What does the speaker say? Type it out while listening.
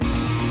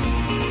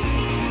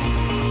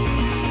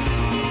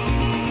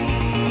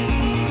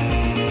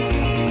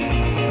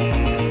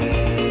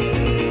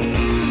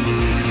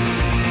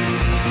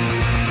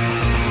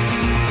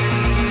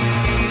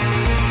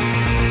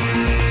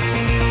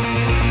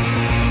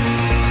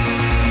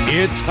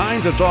It's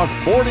time to talk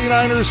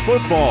 49ers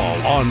football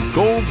on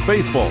Gold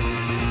Faithful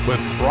with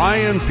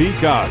Brian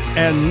Peacock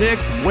and Nick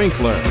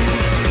Winkler.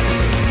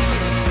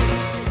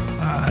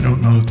 I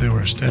don't know that they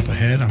were a step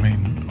ahead. I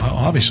mean,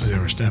 obviously they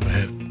were a step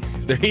ahead.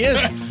 There he is.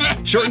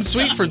 Short and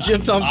sweet from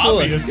Jim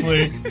Tomsula.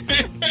 Obviously.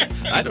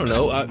 I don't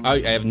know.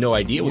 I have no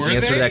idea what the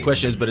answer to that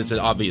question is, but it's an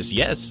obvious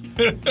yes.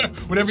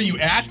 Whatever you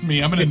asked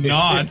me, I'm going to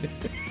nod.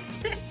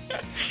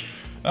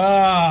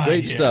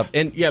 Great stuff.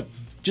 And, yeah,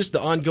 just the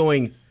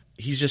ongoing...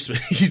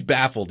 He's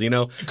baffled, you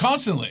know?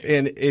 Constantly.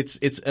 And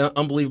it's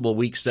unbelievable.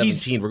 Week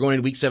 17. We're going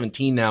into week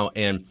 17 now,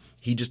 and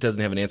he just doesn't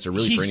have an answer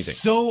really for anything. He's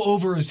so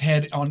over his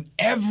head on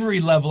every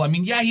level. I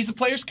mean, yeah, he's a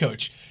player's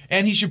coach,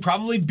 and he should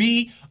probably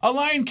be a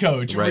line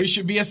coach, or he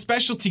should be a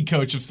specialty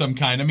coach of some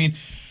kind. I mean,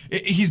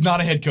 he's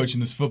not a head coach in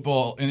this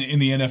football, in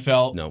the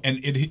NFL. No. And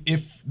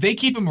if they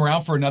keep him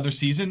around for another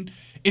season,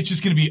 it's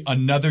just going to be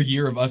another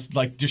year of us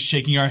like just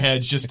shaking our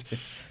heads, just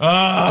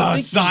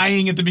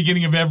sighing at the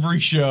beginning of every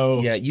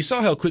show. Yeah, you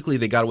saw how quickly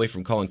they got away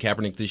from Colin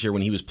Kaepernick this year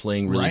when he was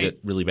playing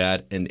really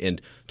bad.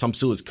 And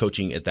Tomsula's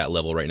coaching at that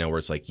level right now where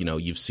it's like, you know,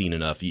 you've seen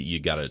enough. You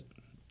got to.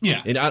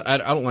 Yeah. And I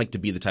don't like to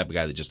be the type of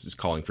guy that just is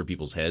calling for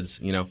people's heads,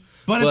 you know.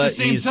 But at the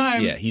same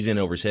time. Yeah, he's in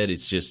over his head.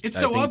 It's just. It's I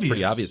so think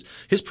obvious.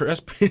 It's pretty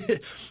obvious.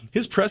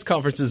 His press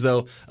conferences,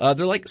 though,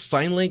 they're like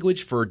sign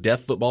language for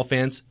deaf football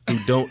fans who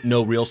don't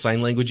know real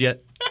sign language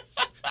yet.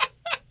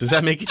 Does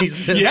that make any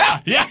sense?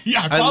 Yeah.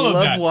 I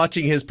love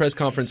watching his press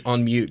conference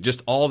on mute.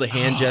 Just all the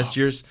hand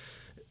gestures.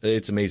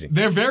 It's amazing.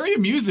 They're very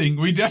amusing.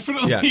 We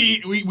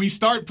definitely we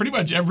start pretty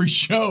much every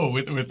show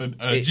with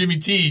a Jimmy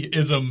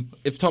T-ism.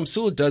 If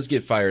Tomsula does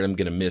get fired, I'm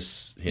going to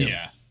miss him.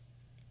 Yeah.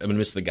 I'm going to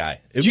miss the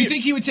guy. Do you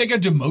think he would take a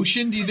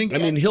demotion? Do you think? I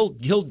mean,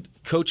 he'll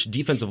coach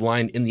defensive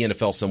line in the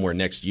NFL somewhere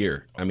next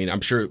year. I mean,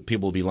 I'm sure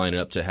people will be lining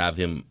up to have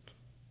him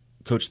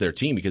coach their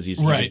team because he's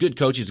a good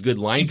coach. He's a good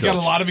line coach. He's got a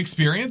lot of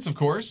experience, of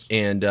course.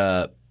 And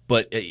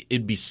but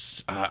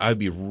I'd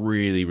be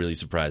really, really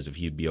surprised if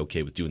he'd be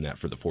okay with doing that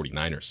for the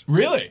 49ers.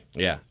 Really?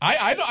 Yeah.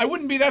 I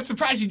wouldn't be that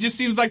surprised. He just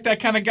seems like that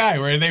kind of guy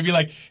where they'd be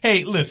like,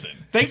 hey, listen,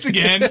 thanks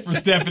again for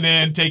stepping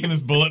in, taking this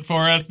bullet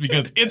for us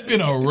because it's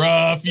been a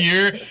rough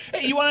year.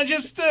 Hey, you want to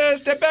just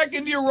step back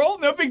into your role?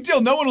 No big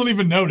deal. No one will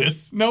even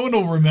notice. No one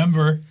will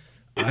remember.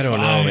 I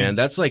don't know, man.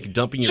 That's like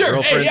dumping your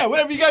girlfriend. Hey, yeah,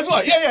 whatever you guys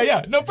want.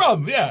 Yeah. No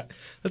problem. Yeah.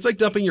 That's like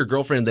dumping your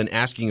girlfriend and then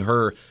asking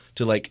her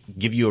to like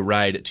give you a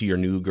ride to your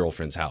new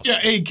girlfriend's house. Yeah,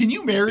 hey, can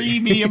you marry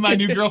me and my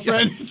new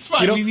girlfriend? It's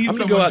fine. I'm going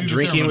to go out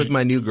drinking with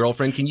my new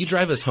girlfriend. Can you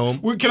drive us home?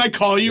 Can I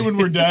call you when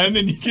we're done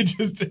and you can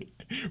just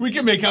we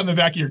can make out in the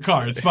back of your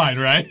car. It's fine,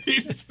 right?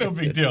 It's no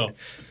big deal.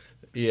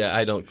 Yeah,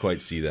 I don't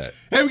quite see that.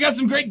 Hey, we got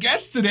some great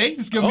guests today.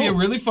 It's going to be a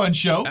really fun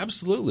show.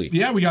 Absolutely.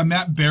 Yeah, we got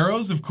Matt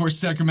Barrows, of course,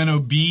 Sacramento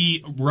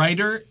Bee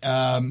writer.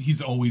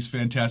 He's always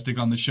fantastic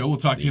on the show. We'll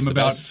talk to him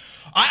about.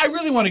 I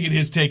really want to get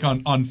his take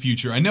on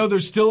future. I know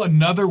there's still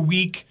another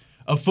week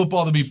of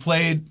football to be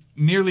played,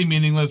 nearly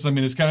meaningless. I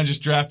mean, it's kind of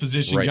just draft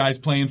position guys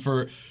playing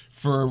for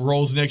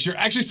roles next year.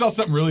 I actually saw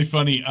something really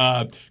funny.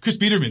 Chris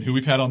Biederman, who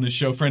we've had on this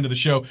show, friend of the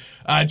show,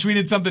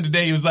 tweeted something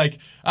today. He was like,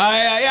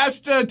 I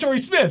asked Torrey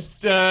Smith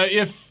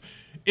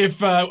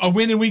if a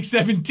win in Week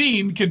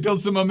 17 could build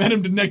some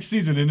momentum to next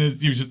season, and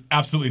he was just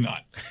absolutely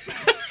not.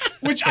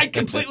 Which I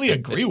completely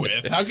agree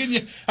with. How can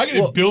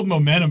it build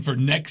momentum for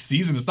next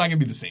season? It's not going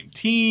to be the same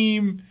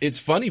team. It's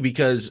funny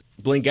because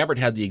Blaine Gabbert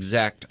had the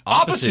exact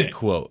opposite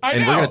quote. I know.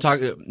 And we're going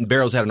to talk.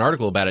 Barrows had an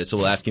article about it, so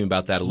we'll ask him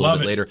about that a little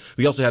bit later.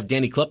 We also have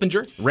Danny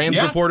Kleppinger,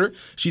 Rams reporter.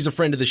 She's a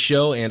friend of the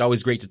show and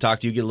always great to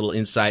talk to you. Get a little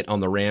insight on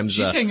the Rams.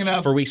 She's hanging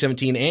out for Week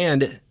 17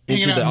 and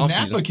into the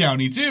offseason. Napa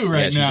County too, now.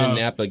 Yeah, she's in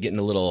Napa getting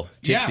a little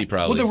tipsy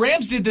probably. Well, the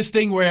Rams did this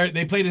thing where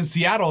they played in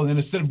Seattle, and then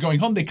instead of going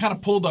home, they kind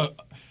of pulled a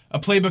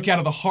playbook out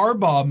of the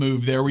Harbaugh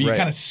move there where you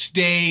kind of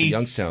stay. The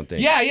Youngstown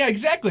thing. Yeah,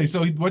 exactly.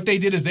 So what they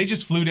did is they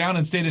just flew down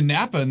and stayed in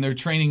Napa, and they're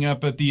training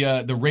up at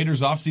the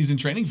Raiders off-season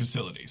training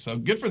facility. So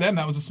good for them.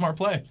 That was a smart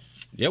play.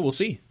 Yeah, we'll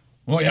see.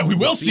 Well, yeah, we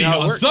will see how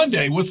it on works.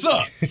 Sunday. What's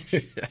up?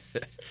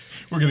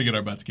 We're going to get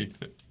our butts kicked.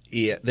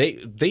 Yeah,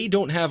 they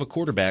don't have a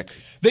quarterback.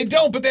 They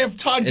don't, but they have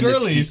Todd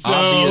Gurley. It's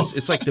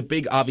like the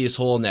big obvious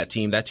hole in that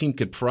team. That team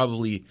could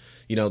probably,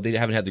 they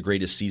haven't had the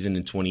greatest season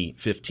in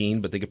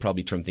 2015, but they could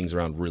probably turn things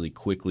around really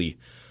quickly.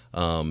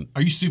 Are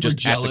you super just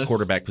jealous at the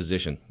quarterback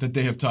position that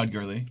they have Todd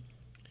Gurley?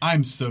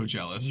 I'm so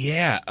jealous.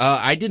 Yeah,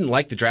 I didn't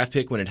like the draft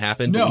pick when it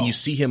happened. No. But when you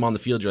see him on the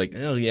field, you're like,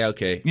 oh yeah,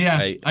 okay.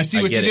 Yeah, I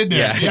see what you did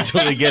there. Yeah, I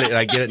totally get it.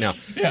 I get it now.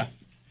 Yeah.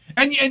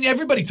 And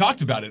everybody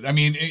talked about it. I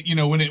mean,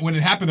 when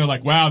it happened, they're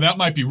like, wow, that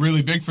might be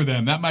really big for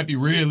them. That might be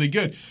really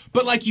good.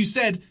 But like you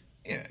said,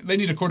 they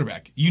need a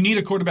quarterback. You need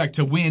a quarterback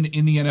to win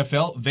in the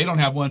NFL. They don't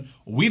have one.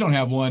 We don't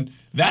have one.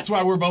 That's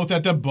why we're both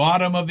at the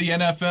bottom of the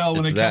NFL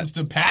when it comes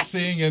to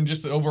passing and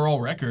just the overall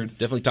record.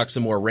 Definitely talk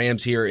some more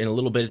Rams here in a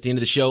little bit at the end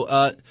of the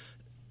show.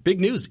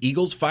 Big news.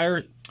 Eagles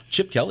fire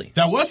Chip Kelly.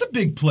 That was a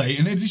big play,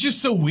 and it's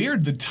just so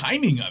weird, the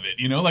timing of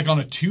it, like on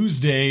a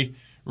Tuesday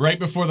right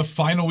before the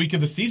final week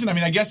of the season. I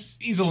mean, I guess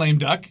he's a lame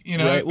duck,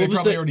 Right. Well, they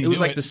probably already knew it was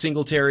like the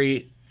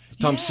Singletary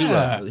Tom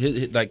Sula.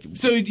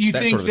 So do you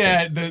think sort of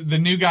that the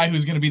new guy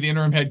who's going to be the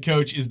interim head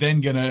coach is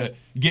then going to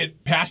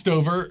get passed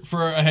over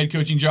for a head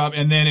coaching job,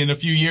 and then in a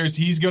few years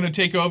he's going to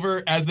take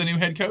over as the new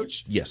head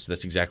coach? Yes,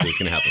 that's exactly what's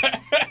going to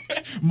happen.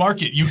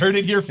 Mark it. You heard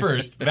it here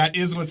first. That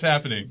is what's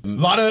happening. A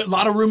lot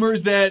of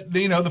rumors that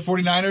the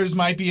 49ers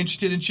might be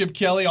interested in Chip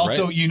Kelly.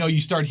 Also, right. You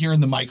start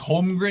hearing the Mike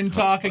Holmgren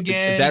talk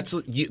again. That's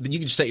you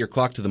can just set your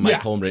clock to the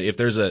Mike Holmgren. If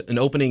there's an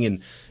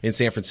opening in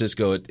San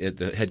Francisco at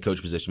the head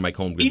coach position, Mike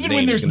Holmgren's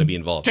name is going to be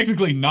involved.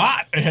 Technically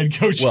not a head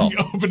coaching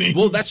opening.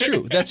 Well, that's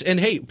true. And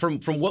hey, from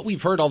what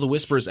we've heard, all the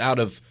whispers out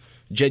of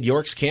Jed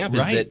York's camp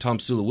is that Tom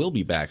Sula will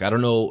be back. I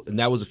don't know, and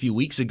that was a few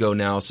weeks ago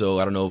now, so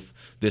I don't know if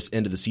this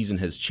end of the season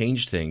has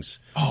changed things.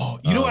 Oh,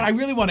 you know what? I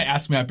really want to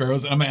ask Matt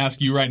Barrows, and I'm going to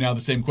ask you right now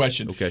the same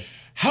question. Okay.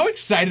 How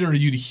excited are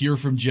you to hear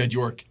from Jed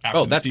York after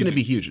the season? That's going to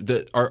be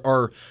huge.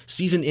 Our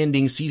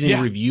season-ending,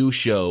 season-review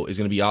show is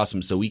going to be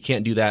awesome, so we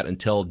can't do that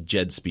until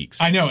Jed speaks.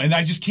 I know, and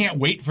I just can't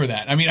wait for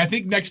that. I mean, I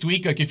think next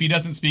week, if he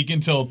doesn't speak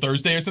until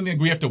Thursday or something,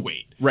 we have to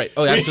wait. Right.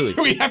 Oh,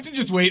 absolutely. We have to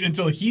just wait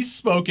until he's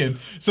spoken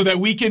so that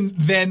we can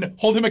then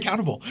hold him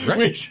accountable.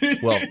 Right.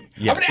 Well,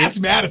 yeah. I'm going to ask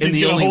Matt if he's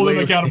going to hold him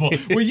accountable.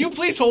 Will you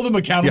please hold him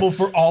accountable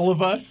for all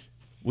of us?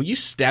 Will you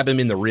stab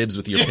him in the ribs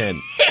with your pen?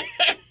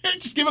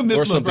 Just give him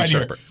this look right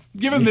sharper. here.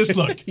 Give him this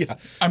look. Yeah.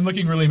 I'm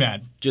looking really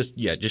mad. Just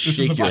This shake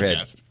is a your podcast.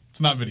 head.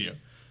 It's not video.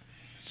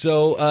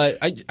 So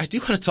I do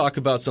want to talk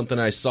about something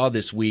I saw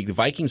this week. The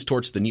Vikings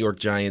torched the New York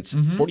Giants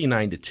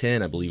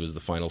 49-10, I believe was the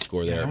final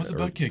score there. That was a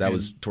butt kicking. That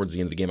was towards the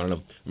end of the game. I don't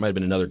know. There might have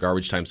been another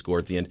garbage time score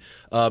at the end.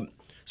 So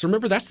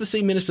remember, that's the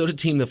same Minnesota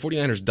team the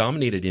 49ers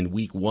dominated in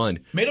week 1.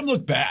 Made them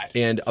look bad.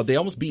 And they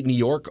almost beat New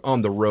York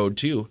on the road,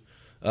 too.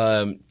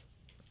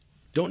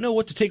 Don't know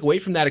what to take away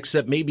from that,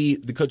 except maybe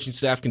the coaching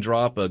staff can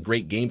draw up a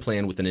great game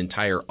plan with an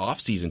entire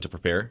offseason to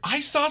prepare.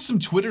 I saw some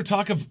Twitter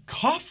talk of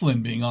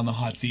Coughlin being on the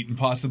hot seat and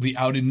possibly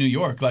out in New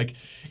York.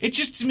 It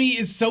just, to me,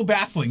 is so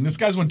baffling. This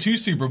guy's won 2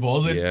 Super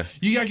Bowls, and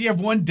you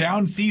have one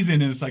down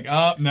season, and it's like,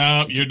 oh,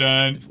 no, you're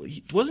done.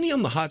 Wasn't he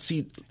on the hot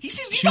seat?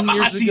 He's on the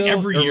hot seat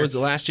every year. Or was it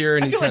last year?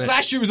 And I feel like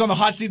last year was on the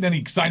hot seat, and then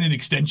he signed an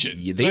extension.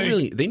 Yeah,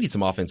 they need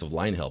some offensive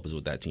line help, is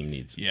what that team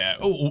needs. Yeah.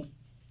 Oh.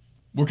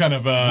 We're kind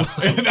of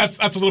that's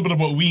a little bit of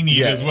what we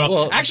need as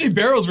well. Actually,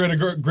 Barrows read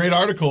a great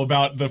article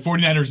about the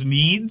 49ers'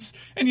 needs,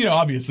 and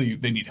obviously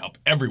they need help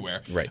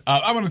everywhere. Right.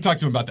 I want to talk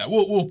to him about that.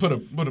 We'll put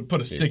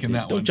a stick in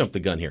that one. Don't jump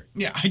the gun here.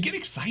 Yeah, I get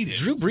excited.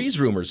 Drew Brees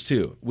rumors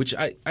too, which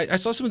I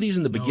saw some of these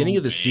in the beginning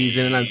of the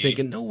season, and I'm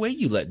thinking, no way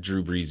you let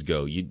Drew Brees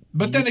go.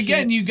 But then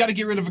again, you got to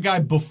get rid of a guy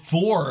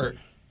before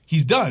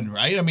he's done,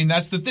 right? I mean,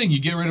 that's the thing. You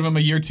get rid of him a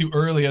year too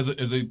early as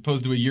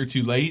opposed to a year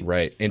too late.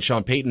 Right. And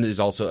Sean Payton is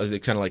also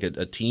kind of like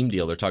a team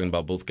deal. They're talking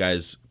about both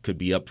guys could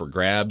be up for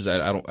grabs.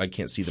 I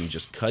can't see them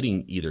just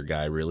cutting either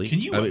guy, really. Can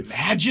you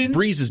imagine?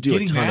 Brees is due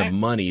a ton of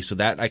money, so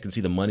that I can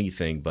see the money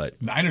thing.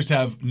 But Niners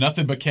have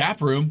nothing but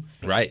cap room.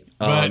 Right.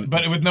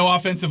 But with no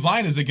offensive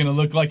line, is it going to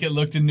look like it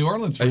looked in New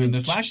Orleans for him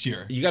this last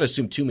year? You got to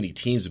assume too many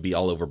teams would be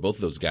all over both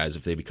of those guys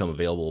if they become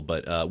available.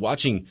 But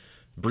watching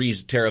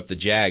Brees tear up the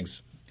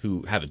Jags,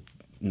 who have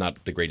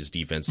not the greatest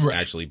defense,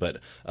 actually, but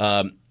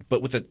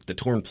with the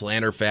torn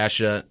plantar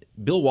fascia.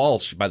 Bill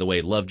Walsh, by the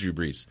way, loved Drew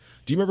Brees.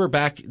 Do you remember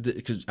back,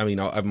 because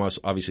I'm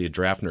obviously a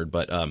draft nerd,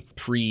 but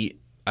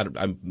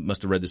I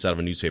must have read this out of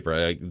a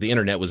newspaper. The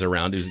internet was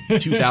around. It was the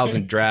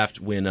 2000 draft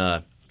when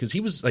because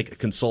he was like a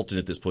consultant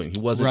at this point.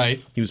 He wasn't.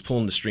 Right. He was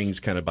pulling the strings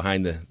kind of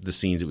behind the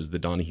scenes. It was the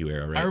Donahue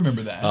era, right? I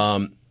remember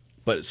that.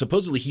 But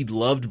supposedly he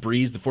loved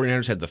Brees. The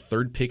 49ers had the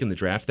 3rd pick in the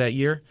draft that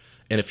year.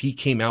 And if he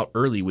came out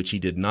early, which he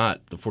did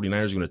not, the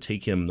 49ers are going to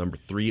take him number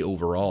 3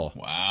 overall.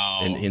 Wow.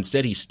 And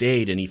instead he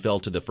stayed, and he fell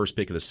to the first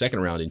pick of the 2nd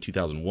round in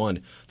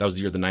 2001. That was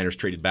the year the Niners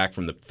traded back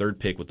from the 3rd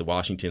pick with the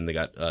Washington. They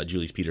got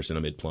Julius Peterson,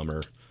 a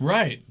mid-plumber.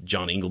 Right.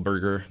 John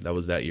Engelberger. That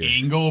was that year.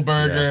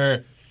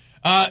 Engelberger.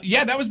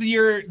 Yeah, that was the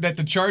year that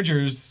the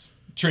Chargers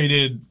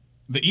traded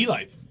the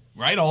Eli,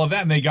 right? All of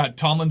that. And they got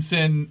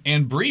Tomlinson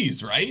and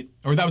Brees, right?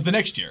 Or that was the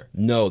next year?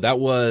 No, that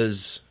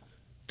was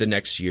the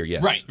next year,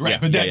 yes. Right.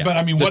 Yeah, but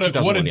I mean, what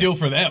a deal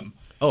for them.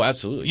 Oh,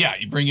 absolutely. Yeah,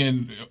 you bring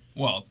in,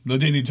 the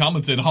Danny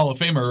Tomlinson Hall of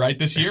Famer, right,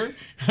 this year?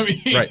 I mean,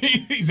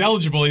 he's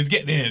eligible. He's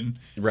getting in.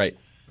 Right.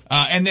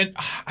 And then,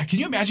 can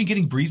you imagine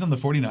getting Brees on the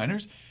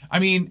 49ers? I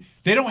mean,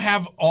 they don't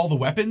have all the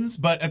weapons,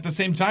 but at the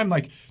same time,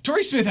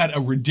 Torrey Smith had a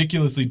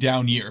ridiculously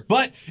down year.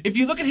 But if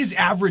you look at his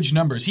average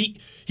numbers,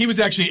 he was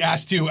actually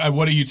asked to,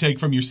 what do you take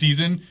from your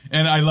season?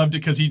 And I loved it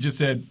because he just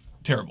said,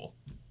 terrible.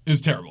 It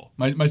was terrible.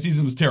 My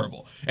season was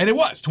terrible. And it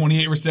was.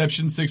 28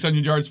 receptions,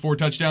 600 yards, 4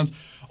 touchdowns,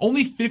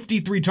 only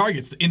 53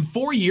 targets. In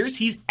 4 years,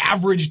 he's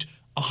averaged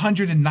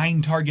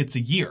 109 targets a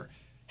year.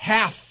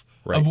 Half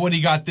of what he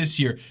got this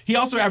year. He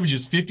also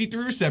averages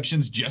 53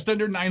 receptions, just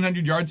under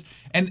 900 yards,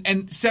 and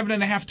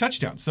 7.5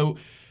 touchdowns. So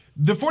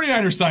the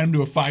 49ers signed him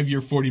to a 5-year,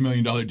 $40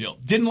 million deal.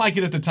 Didn't like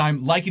it at the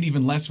time, like it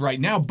even less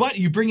right now. But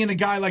you bring in a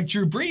guy like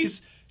Drew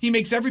Brees, he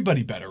makes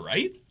everybody better,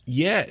 right?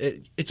 Yeah,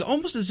 it's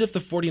almost as if the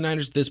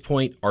 49ers at this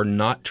point are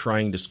not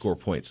trying to score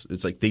points.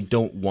 It's like they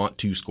don't want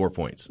to score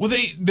points. Well,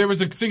 there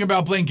was a thing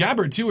about Blaine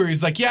Gabbert, too, where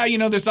he's like, yeah,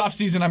 this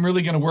offseason I'm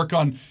really going to work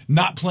on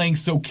not playing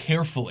so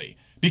carefully.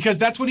 Because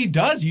that's what he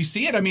does. You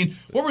see it. I mean,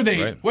 what were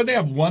they? Right. What they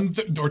have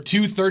or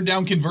two third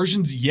down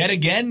conversions yet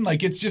again?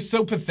 Like, it's just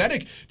so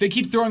pathetic. They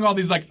keep throwing all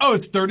these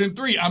it's 3rd and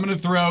 3. I'm going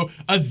to throw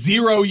a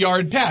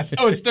 0-yard pass.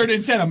 Oh, it's 3rd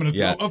and 10. I'm going to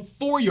throw a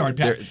 4-yard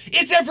pass.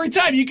 It's every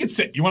time you can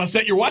set. You want to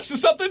set your watch to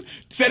something?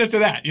 Set it to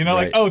that.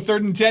 Right. 3rd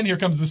and 10. Here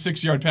comes the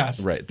 6-yard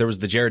pass. Right. There was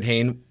the Jared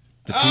Hayne.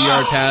 The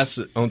 2-yard pass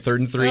on 3rd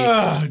and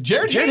 3.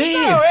 Jared Hayne.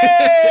 No,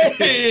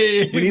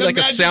 hey! We need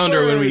a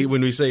sounder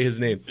when we say his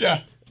name.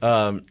 Yeah.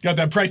 Got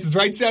that Price is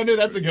Right sounder?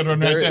 That's a good one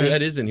right there.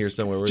 That is in here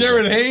somewhere.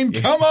 Jared Hayne,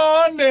 come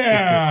on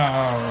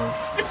down.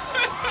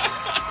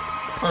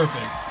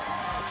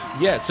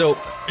 Perfect. Yeah, so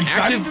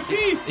excited to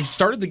see. He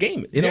started the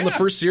game. On the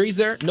first series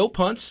there, no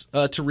punts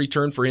to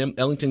return for him.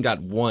 Ellington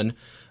got 1.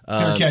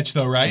 Fair catch,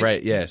 though, right?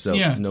 Right, yeah. So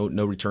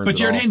no returns. But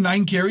Jared Hayne,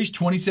 9 carries,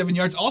 27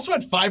 yards. Also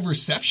had 5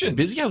 receptions.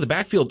 Busy out of the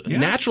backfield. Yeah.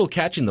 Natural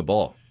catching the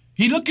ball.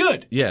 He looked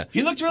good. Yeah.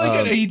 He looked really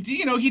good. He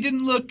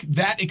didn't look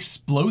that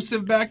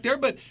explosive back there,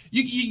 but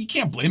you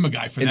can't blame a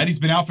guy for that. He's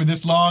been out for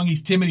this long.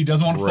 He's timid. He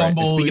doesn't want to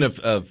fumble. And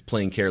speaking of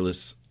playing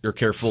careless or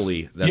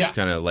carefully, that's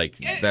kind of like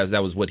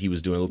that was what he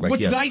was doing. It looked like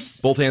what's nice,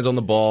 both hands on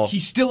the ball.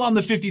 He's still on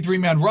the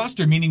 53-man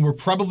roster, meaning we're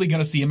probably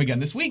going to see him again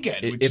this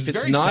weekend, which is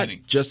very exciting. If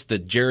it's not just the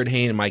Jared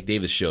Hayne and Mike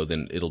Davis show,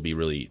 then it'll be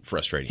really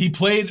frustrating. He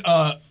played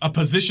a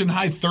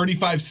position-high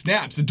 35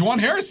 snaps. And Dwan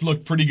Harris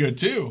looked pretty good,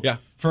 too. Yeah.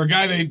 For a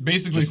guy they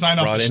basically signed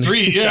off the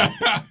street.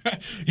 Yeah.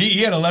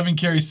 he had 11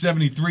 carries,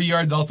 73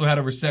 yards, also had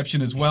a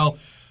reception as well.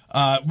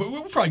 We're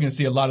probably going to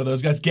see a lot of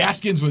those guys.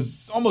 Gaskins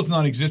was almost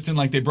non-existent,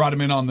 like they brought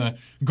him in on the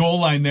goal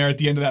line there at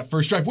the end of that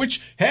first drive,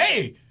 which,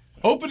 hey,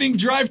 opening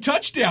drive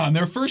touchdown,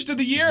 their first of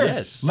the year.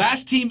 Yes.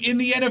 Last team in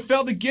the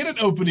NFL to get an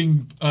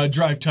opening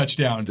drive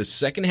touchdown. The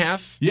second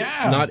half,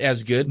 not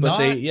as good,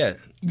 but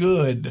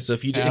good. So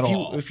if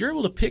you're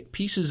able to pick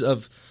pieces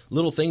of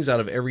little things out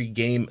of every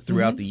game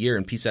throughout the year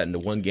and piece that into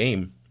one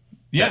game,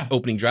 that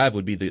opening drive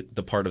would be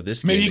the part of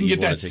this game. Maybe you can get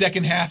that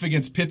second half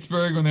against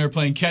Pittsburgh when they were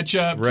playing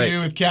catch-up,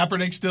 too, with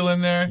Kaepernick still in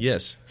there.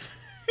 Yes.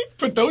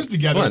 Put those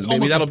together. It's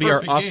maybe that'll be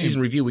our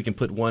off-season review. We can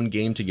put one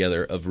game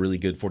together of really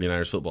good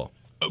 49ers football.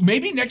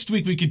 Maybe next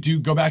week we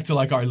could go back to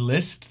our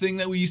list thing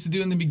that we used to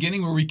do in the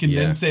beginning where we can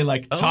then say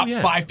top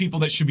 5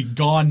 people that should be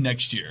gone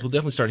next year. We'll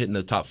definitely start hitting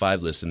the top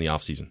 5 lists in the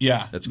offseason.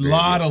 Yeah. That's a great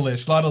lot of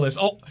lists.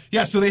 Oh,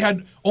 yeah, so they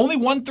had only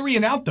 1 3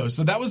 and out though.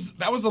 So that was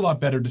a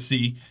lot better to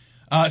see.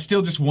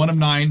 Still just 1 of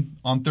 9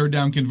 on third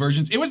down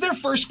conversions. It was their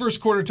first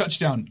quarter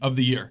touchdown of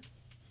the year.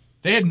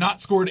 They had not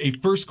scored a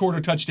first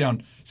quarter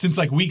touchdown since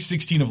week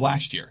 16 of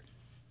last year.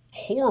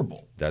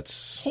 Horrible.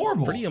 That's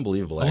horrible. Pretty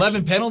unbelievable.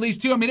 11 penalties,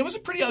 too. I mean, it was a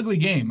pretty ugly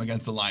game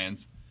against the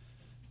Lions.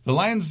 The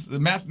Lions,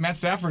 Matt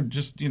Stafford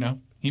just,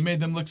 he made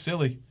them look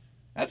silly,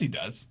 as he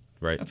does.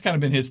 Right. That's kind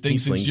of been his thing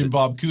since Jim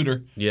Bob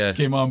Cooter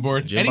came on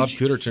board. Any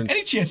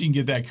chance you can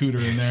get that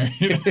Cooter in there,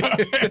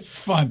 it's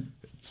fun.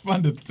 It's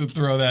fun to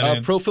throw that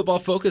in. Pro Football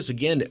Focus,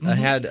 again,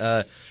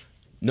 had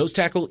nose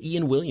tackle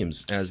Ian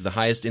Williams as the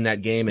highest in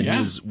that game,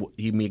 and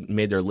he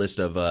made their list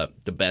of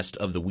the best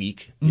of the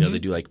week. They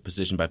do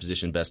position by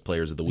position best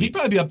players of the week. He'd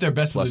probably be up there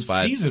best of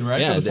the season,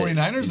 right, for the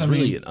 49ers? He's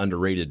really an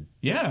underrated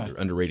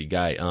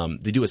guy.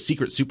 They do a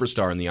secret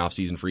superstar in the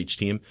offseason for each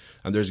team.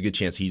 There's a good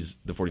chance he's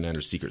the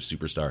 49ers' secret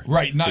superstar.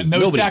 Right.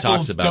 Nose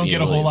tackles don't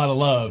get a whole lot of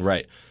love.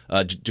 Right.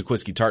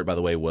 Jaquiski Tartt, by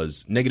the way,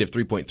 was negative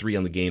 3.3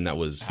 on the game.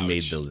 He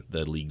made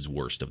the league's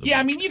worst of the week.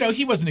 I mean,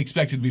 he wasn't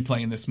expected to be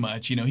playing this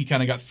much. He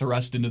kind of got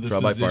thrust into this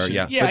position. By far,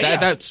 but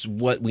that's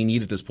what we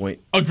need at this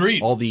point.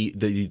 Agreed. All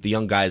the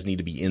young guys need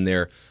to be in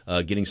there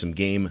getting some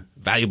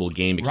valuable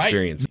game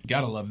experience. Right.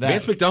 Gotta love that.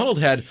 Vance McDonald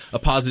had a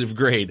positive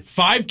grade.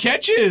 5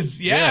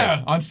 catches,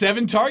 on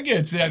 7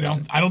 targets. I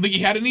don't think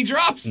he had any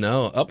drops.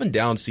 No, up and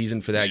down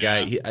season for that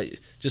guy.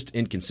 Just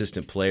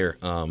inconsistent player.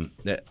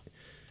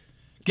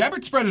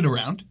 Gabbert spread it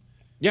around.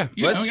 Yeah,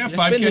 we got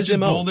 5 catches,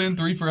 Bolden,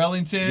 3 for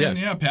Ellington.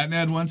 Yeah, Patton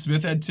had 1,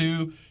 Smith had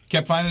 2.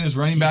 Kept finding his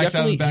running backs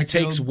out of the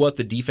backfield. He takes what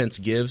the defense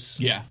gives.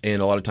 Yeah.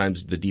 And a lot of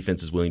times the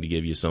defense is willing to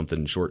give you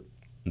something short.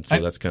 And so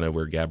that's kind of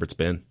where Gabbert's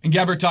been. And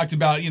Gabbert talked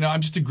about,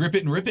 I'm just a grip it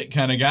and rip it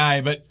kind of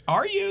guy. But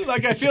are you?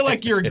 I feel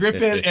like you're a grip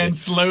it and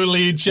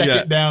slowly check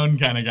it down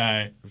kind of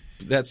guy.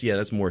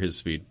 That's more his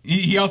speed.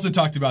 He also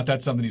talked about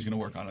that's something he's going to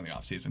work on in the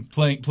offseason.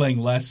 Playing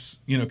less,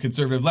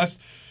 conservative, less.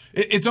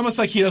 It's almost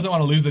like he doesn't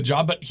want to lose the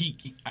job, but he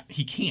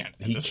can't.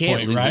 He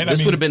can't lose it.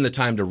 This would have been the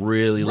time to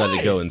really let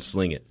it go and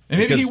sling it. And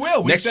maybe he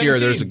will. Next year,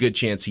 there's a good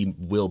chance he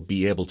will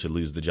be able to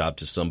lose the job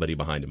to somebody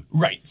behind him.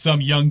 Right.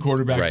 Some young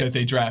quarterback that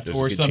they draft,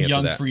 or some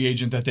young free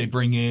agent that they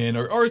bring in,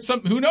 or some,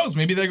 who knows,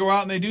 maybe they go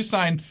out and they do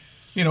sign,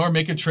 or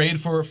make a trade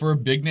for a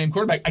big name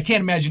quarterback. I can't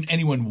imagine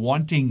anyone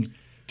wanting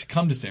to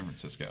come to San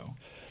Francisco.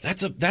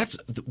 That's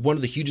one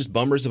of the hugest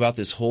bummers about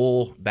this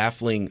whole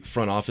baffling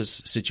front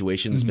office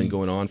situation that's been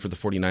going on for the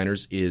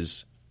 49ers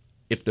is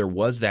if there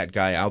was that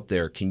guy out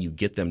there, can you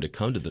get them to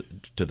come to the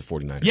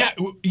 49ers? Yeah,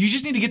 you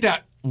just need to get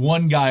that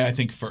one guy, I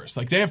think, first.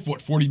 Like, they have,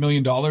 $40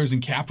 million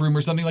in cap room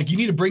or something? Like, you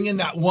need to bring in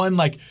that one,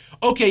 like,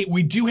 okay,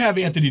 we do have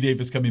Anthony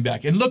Davis coming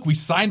back. And look, we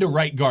signed a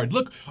right guard.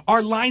 Look,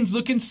 our line's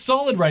looking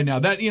solid right now.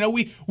 That,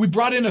 we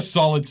brought in a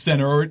solid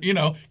center, or,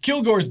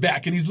 Kilgore's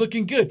back and he's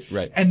looking good.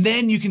 Right. And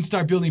then you can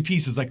start building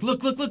pieces. Like,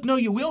 look, no,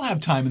 you will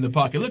have time in the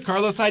pocket. Look,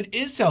 Carlos Hyde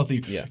is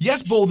healthy. Yeah.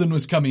 Yes, Bolden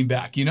was coming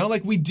back.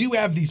 Like, we do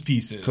have these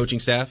pieces. Coaching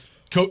staff?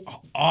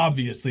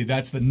 Obviously,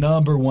 that's the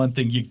number one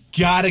thing. You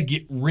got to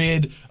get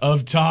rid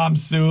of Tom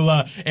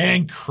Sula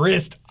and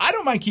Christ. I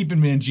don't mind keeping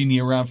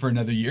Mangini around for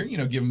another year.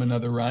 Give him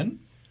another run,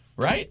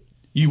 right?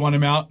 You want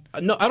him out?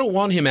 No, I don't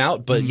want him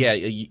out, but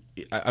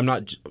I'm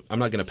not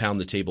going to pound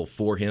the table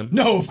for him.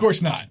 No, of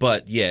course not.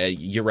 But yeah,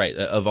 you're right.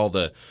 Of all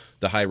the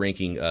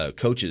high-ranking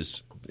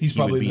coaches, he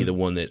would be the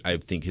one that I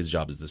think his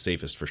job is the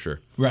safest for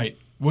sure. Right.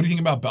 What do you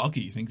think about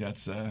Balky? You think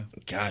that's?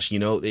 Gosh,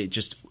 it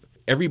just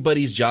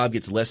everybody's job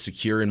gets less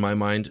secure in my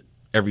mind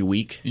every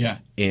week. Yeah.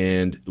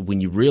 And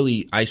when you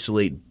really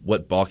isolate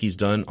what Balky's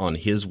done on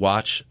his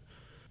watch,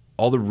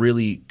 all the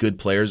really good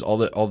players, all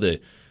the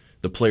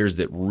players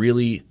that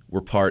really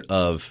were part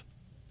of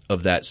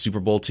that Super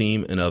Bowl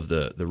team and of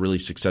the really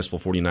successful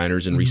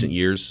 49ers in recent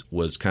years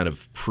was kind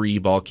of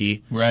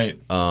pre-Balky. Right.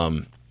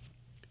 Bowman,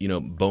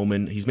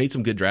 he's made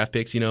some good draft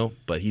picks,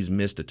 but he's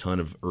missed a ton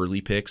of early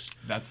picks.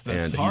 That's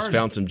and hard. He's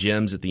found some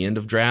gems at the end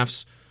of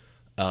drafts.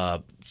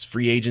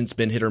 Free agents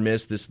been hit or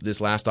miss.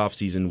 This last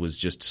offseason was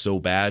just so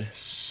bad.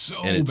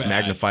 And it's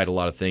magnified a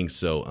lot of things.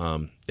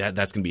 So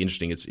that's going to be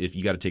interesting. If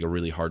you got to take a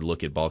really hard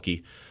look at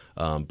Balky.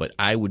 But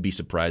I would be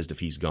surprised if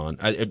he's gone.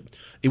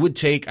 It would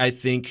take, I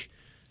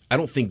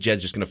don't think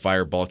Jed's just going to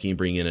fire Balky and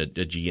bring in a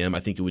GM. I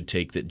think it would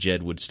take that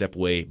Jed would step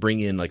away, bring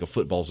in like a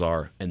football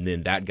czar, and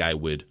then that guy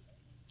would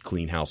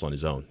clean house on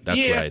his own. That's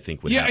what I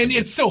think would happen. Yeah, and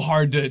it's so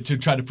hard to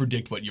try to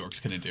predict what York's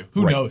going to do.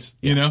 Who knows?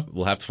 Yeah.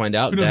 We'll have to find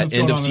out. That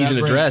end of season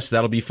address,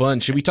 that'll be fun.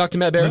 Should we talk to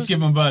Matt Barrows? Let's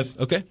give him a buzz.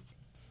 Okay.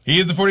 He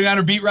is the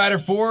 49er beat writer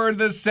for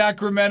the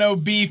Sacramento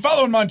Bee.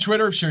 Follow him on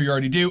Twitter. I'm sure you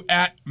already do,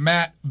 at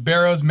Matt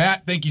Barrows.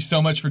 Matt, thank you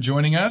so much for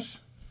joining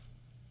us.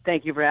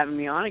 Thank you for having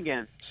me on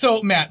again.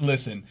 So, Matt,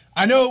 listen,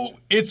 I know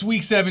it's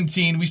Week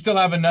 17. We still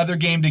have another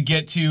game to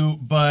get to,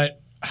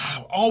 but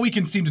all we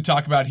can seem to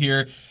talk about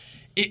here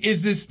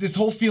is this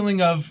whole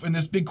feeling of, and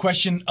this big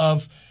question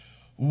of,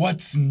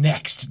 what's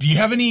next? Do you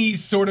have any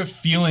sort of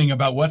feeling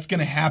about what's going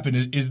to happen?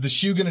 Is the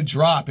shoe going to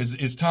drop?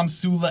 Is Tom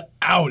Sula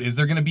out? Is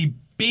there going to be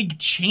big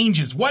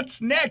changes?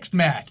 What's next,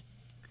 Matt?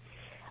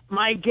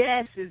 My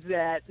guess is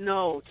that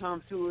no,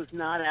 Tom Sula's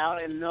not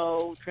out, and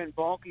no, Trent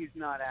Baalke's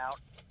not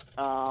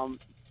out.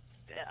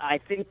 I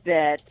think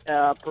that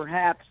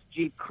perhaps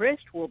Jeep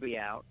Christ will be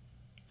out.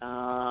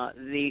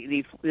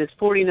 This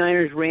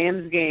 49ers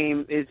Rams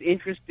game is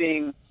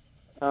interesting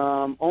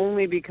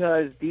only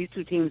because these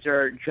two teams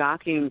are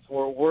jockeying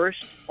for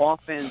worst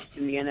offense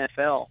in the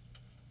NFL.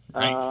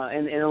 Right.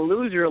 And a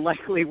loser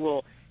likely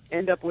will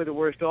end up with the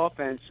worst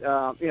offense.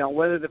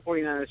 Whether the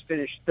 49ers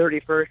finish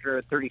 31st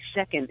or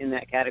 32nd in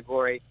that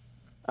category,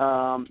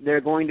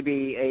 they're going to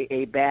be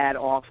a bad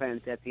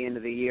offense at the end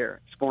of the year.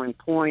 Scoring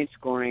points,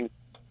 scoring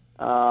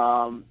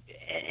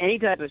any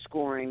type of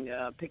scoring,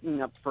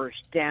 picking up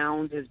first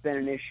downs has been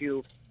an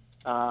issue.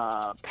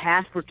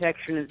 Pass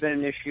protection has been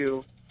an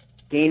issue.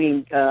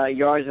 Gaining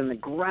yards on the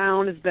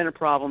ground has been a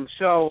problem.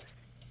 So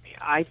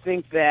I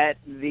think that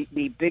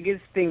the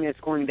biggest thing that's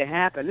going to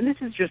happen, and this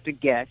is just a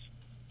guess,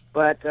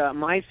 but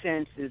my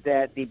sense is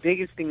that the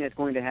biggest thing that's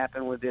going to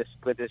happen with this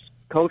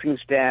coaching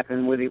staff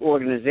and with the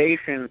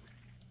organization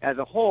as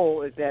a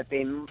whole is that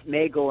they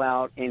may go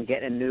out and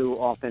get a new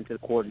offensive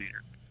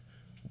coordinator.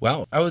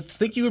 Well, I would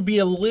think you would be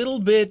a little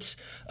bit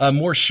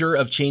more sure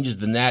of changes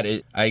than that.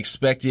 I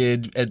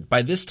expected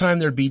by this time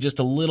there'd be just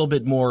a little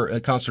bit more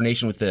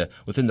consternation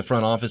within the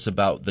front office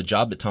about the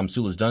job that Tom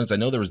Sula's done. Because I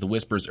know there was the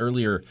whispers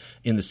earlier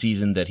in the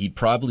season that he'd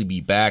probably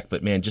be back,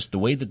 but man, just the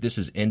way that this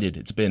has ended,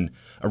 it's been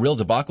a real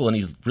debacle, and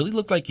he's really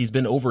looked like he's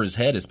been over his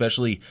head,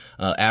 especially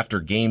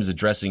after games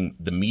addressing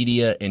the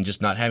media and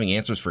just not having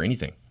answers for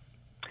anything.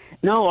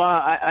 No,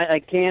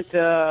 I can't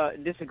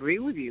disagree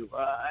with you.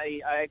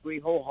 I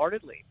agree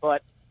wholeheartedly,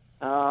 but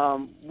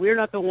we're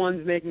not the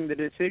ones making the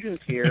decisions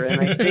here, and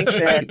I think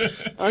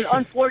that,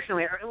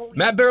 unfortunately,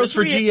 Matt Barrows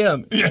for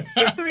GM.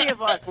 The three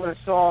of us would have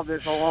solved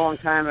this a long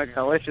time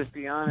ago. Let's just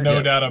be honest.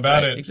 No doubt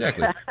about it.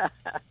 Exactly.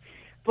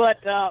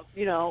 But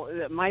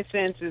my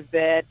sense is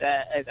that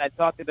I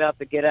talked about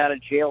the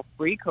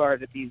get-out-of-jail-free card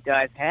that these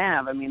guys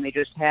have. I mean, they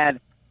just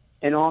had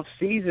an off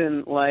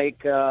season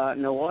like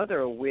no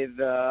other, with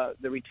the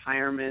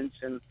retirements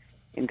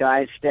and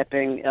guys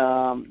stepping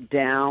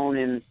down,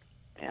 and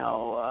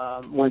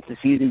once the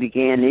season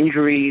began,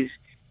 injuries.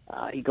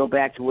 You go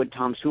back to what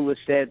Tom Sula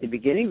said at the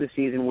beginning of the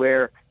season,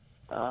 where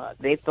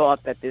they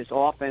thought that this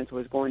offense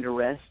was going to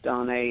rest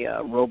on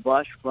a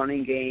robust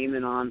running game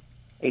and on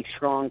a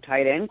strong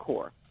tight end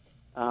core.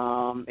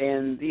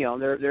 And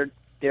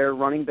their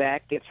running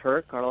back gets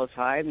hurt, Carlos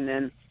Hyde, and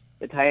then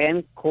the tight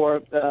end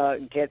core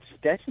gets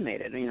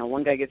decimated.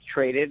 One guy gets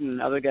traded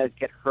and other guys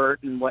get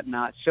hurt and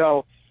whatnot.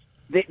 So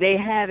they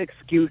have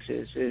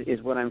excuses,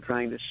 is what I'm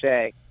trying to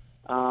say.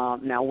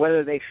 Now,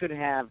 whether they should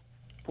have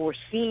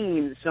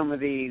foreseen some of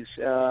these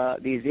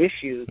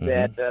issues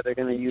that they're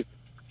going to use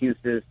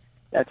excuses,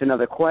 that's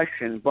another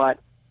question. But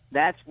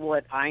that's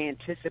what I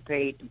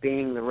anticipate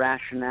being the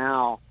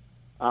rationale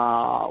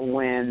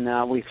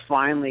when we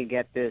finally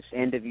get this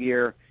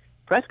end-of-year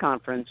press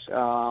conference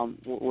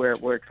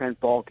where Trent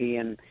Baalke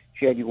and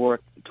Jed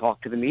York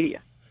talk to the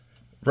media.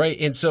 Right,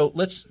 and so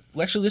let's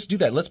do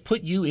that. Let's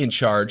put you in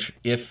charge.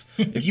 If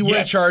you were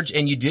in charge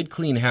and you did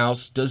clean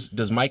house,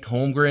 does Mike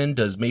Holmgren,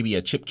 does maybe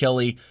a Chip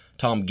Kelly,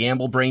 Tom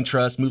Gamble brain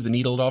trust move the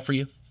needle at all for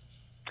you?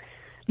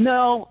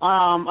 No,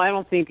 I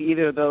don't think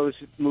either of those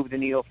move the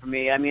needle for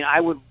me. I mean, I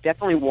would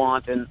definitely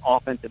want an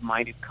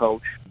offensive-minded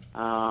coach.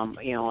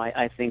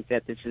 I think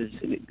that this is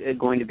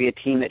going to be a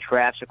team that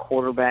drafts a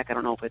quarterback. I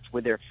don't know if it's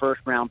with their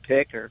first-round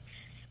pick or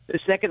the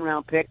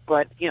second-round pick,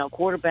 but,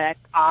 quarterback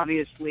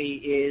obviously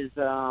is,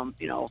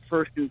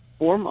 first and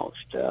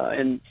foremost,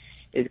 and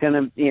is going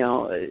to,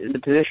 the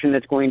position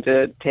that's going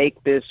to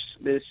take this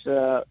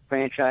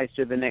franchise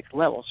to the next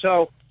level.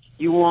 So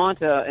you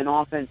want an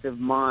offensive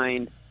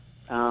mind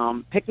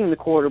picking the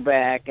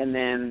quarterback and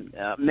then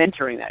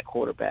mentoring that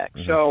quarterback.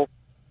 Mm-hmm. So,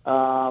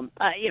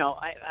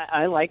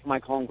 I like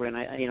Mike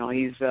Holmgren.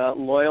 He's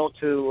loyal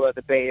to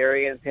the Bay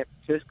Area and San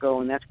Francisco,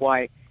 and that's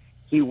why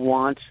he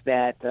wants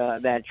that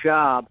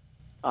job.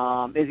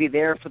 Is he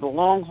there for the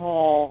long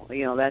haul?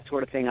 That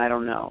sort of thing. I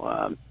don't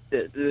know.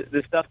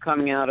 The stuff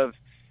coming out of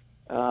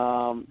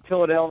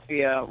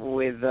Philadelphia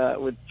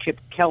with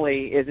Chip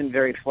Kelly isn't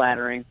very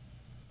flattering,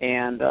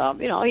 and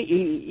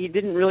he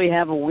didn't really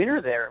have a winner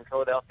there in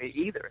Philadelphia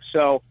either.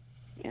 So,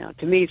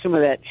 to me, some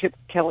of that Chip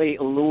Kelly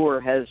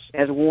allure has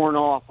worn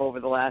off over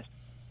the last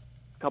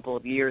couple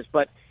of years.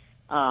 But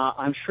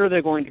I'm sure there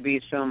are going to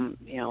be some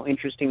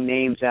interesting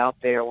names out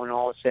there when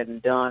all is said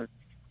and done.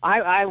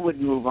 I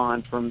would move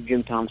on from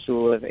Jim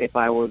Tomsula if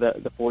I were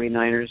the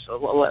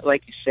 49ers.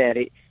 Like you said,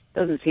 it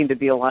doesn't seem to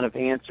be a lot of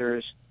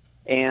answers.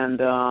 And,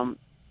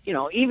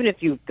 even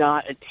if you've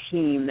got a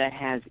team that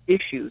has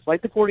issues,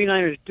 like the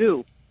 49ers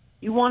do,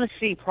 you want to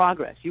see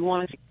progress. You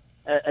want to see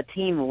a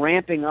team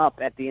ramping up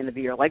at the end of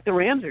the year, like the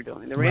Rams are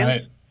doing. The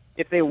Rams,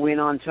 if they win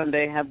on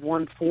Sunday, have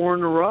won 4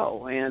 in a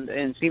row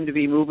and seem to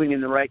be moving in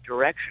the right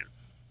direction.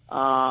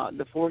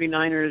 The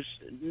 49ers,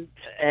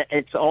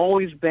 it's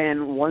always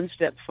been 1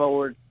 step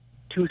forward,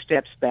 2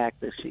 steps back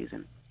this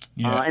season.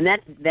 Yeah. And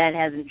that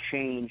hasn't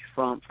changed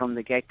from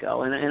the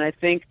get-go. And I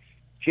think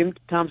Jim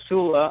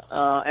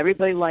Tomsula,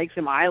 everybody likes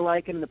him. I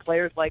like him. The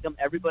players like him.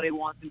 Everybody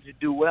wants him to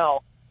do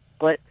well.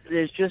 But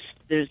there's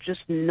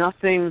just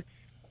nothing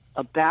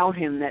about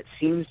him that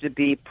seems to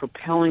be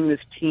propelling this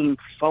team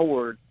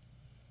forward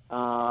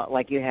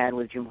like you had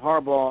with Jim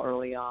Harbaugh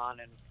early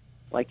on and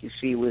like you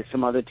see with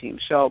some other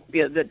teams. So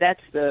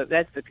that's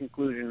the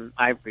conclusion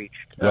I've reached.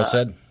 Well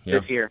said.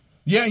 This year.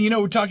 Yeah,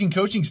 we're talking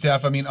coaching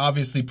staff. I mean,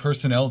 obviously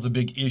personnel is a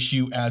big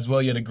issue as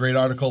well. You had a great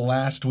article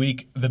last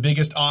week, the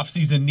biggest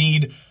offseason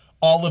need,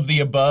 all of the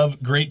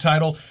above. Great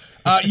title.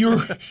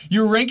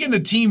 You're ranking the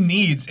team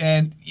needs,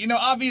 and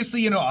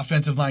obviously,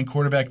 offensive line,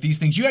 quarterback, these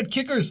things. You had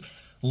kickers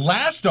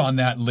last on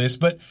that list,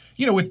 but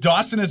with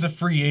Dawson as a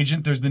free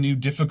agent, there's the new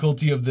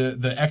difficulty of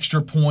the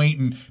extra point,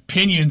 and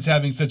Pinions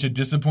having such a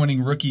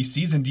disappointing rookie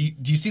season. Do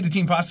you see the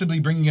team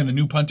possibly bringing in a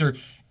new punter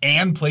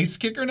and place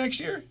kicker next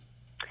year?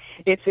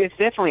 It's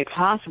definitely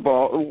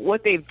possible.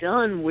 What they've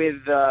done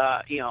with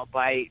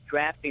by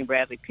drafting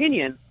Bradley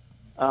Pinion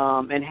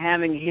and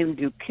having him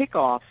do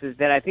kickoffs is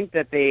that I think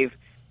that they've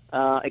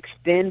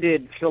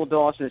extended Phil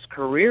Dawson's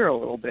career a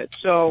little bit.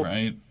 So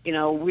right.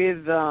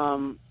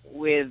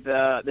 With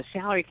the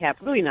salary cap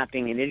really not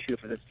being an issue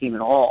for this team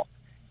at all,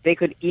 they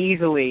could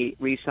easily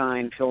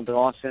re-sign Phil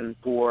Dawson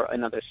for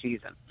another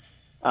season.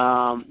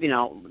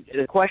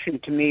 The question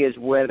to me is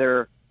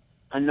whether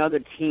another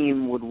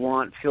team would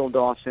want Phil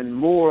Dawson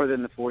more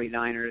than the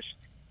 49ers,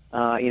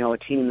 a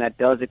team that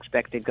does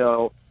expect to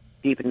go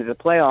deep into the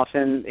playoffs.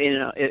 And,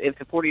 if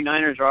the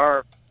 49ers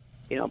are,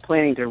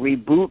 planning to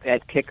reboot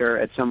at kicker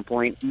at some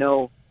point,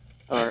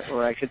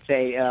 or I should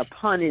say,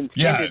 pun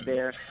intended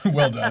there.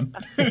 Well done.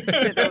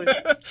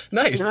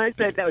 Nice. I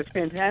said that was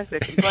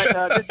fantastic.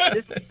 But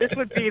this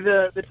would be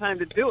the time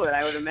to do it,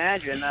 I would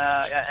imagine.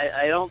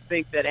 I don't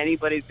think that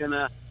anybody's going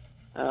to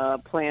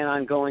plan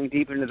on going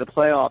deep into the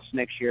playoffs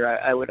next year.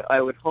 I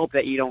would hope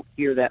that you don't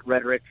hear that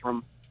rhetoric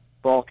from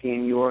Baalke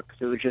and York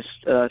that would just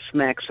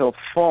smack so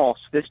false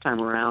this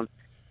time around.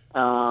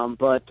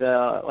 But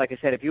like I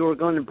said, if you were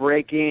going to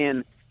break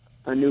in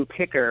a new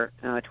kicker,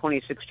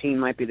 2016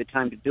 might be the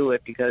time to do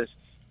it because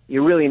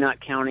you're really not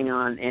counting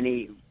on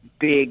any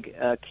big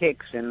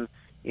kicks in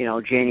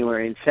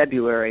January and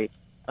February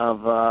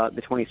of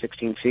the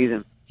 2016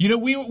 season.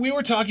 We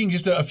were talking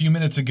just a few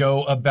minutes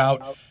ago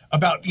about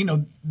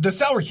the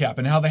salary cap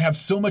and how they have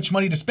so much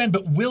money to spend,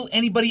 but will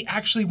anybody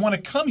actually want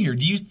to come here?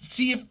 Do you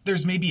see if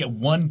there's maybe a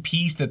one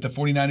piece that the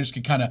 49ers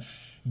could kind of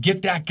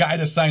get that guy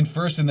to sign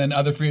first and then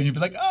other free agents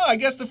be like, oh, I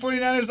guess the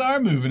 49ers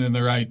are moving in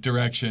the right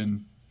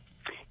direction?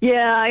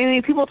 Yeah, I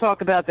mean, people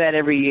talk about that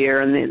every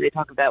year, and they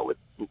talk about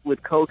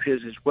with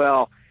coaches as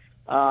well.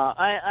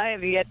 I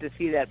have yet to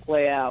see that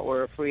play out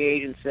where a free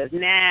agent says,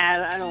 "Nah,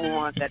 I don't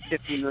want that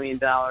 $50 million."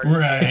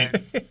 Right.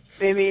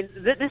 I mean,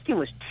 this team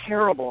was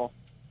terrible,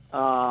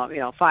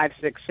 5,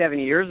 6, 7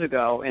 years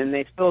ago, and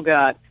they still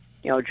got,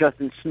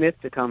 Justin Smith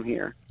to come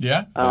here.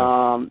 Yeah.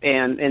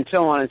 And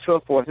so on and so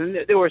forth.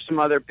 And there were some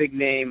other big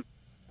name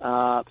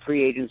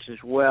free agents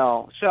as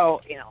well.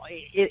 So,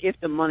 if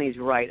the money's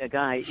right, a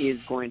guy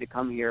is going to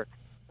come here.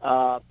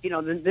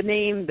 The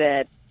name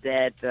that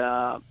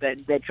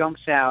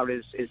jumps out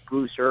is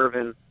Bruce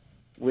Irvin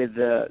with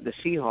the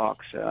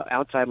Seahawks.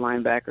 Outside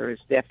linebacker is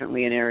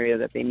definitely an area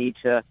that they need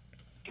to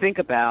think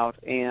about.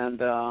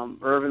 And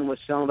Irvin was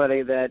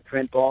somebody that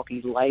Trent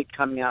Baalke liked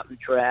coming out in the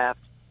draft.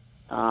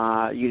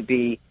 You'd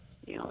be,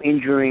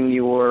 injuring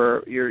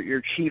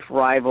your chief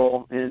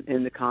rival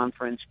in the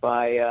conference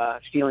by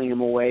stealing him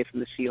away from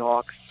the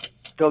Seahawks.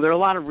 So there are a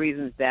lot of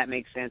reasons that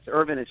makes sense.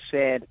 Irvin has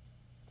said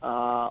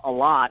a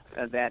lot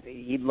that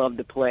he'd love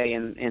to play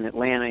in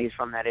Atlanta. He's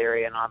from that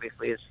area and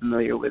obviously is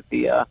familiar with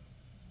the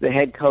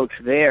head coach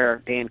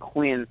there, Dan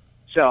Quinn.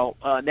 So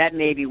that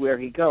may be where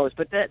he goes.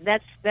 But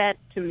that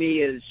to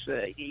me is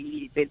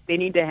they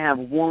need to have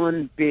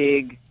one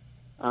big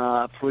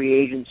free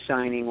agent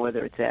signing,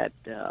 whether it's at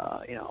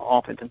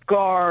offensive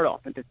guard,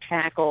 offensive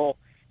tackle,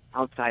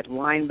 outside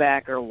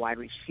linebacker, wide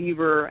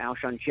receiver.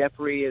 Alshon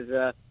Jeffrey is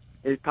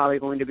probably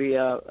going to be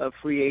a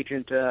free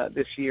agent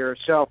this year.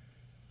 So,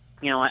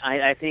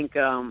 I think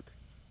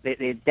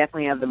they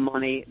definitely have the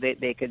money.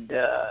 They could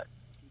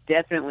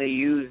definitely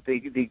use the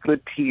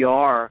good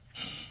PR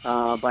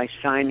by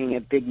signing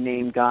a big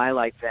name guy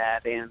like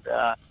that. And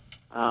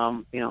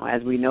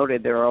as we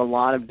noted, there are a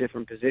lot of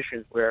different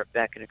positions where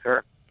that can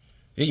occur.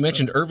 Yeah, you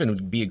mentioned Irvin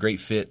would be a great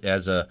fit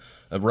as a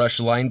rush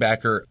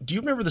linebacker. Do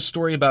you remember the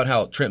story about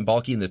how Trent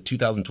Baalke in the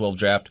 2012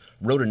 draft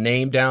wrote a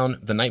name down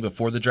the night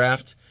before the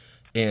draft?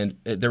 And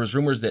there was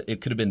rumors that it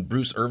could have been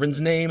Bruce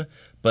Irvin's name,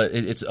 but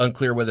it's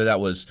unclear whether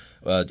that was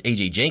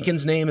A.J.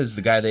 Jenkins' name as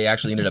the guy they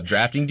actually ended up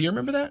drafting. Do you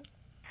remember that?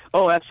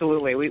 Oh,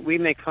 absolutely. We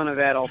make fun of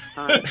that all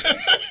the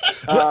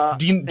time.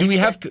 Do we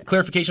have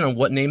clarification on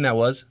what name that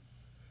was?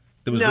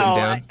 That was written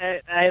down?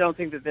 I don't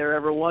think that there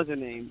ever was a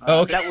name.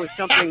 Okay. That was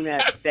something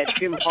that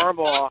Jim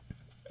Harbaugh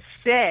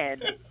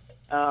said.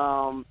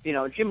 Jim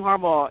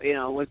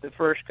Harbaugh, was the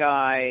first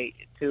guy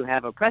to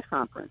have a press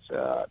conference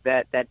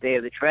that day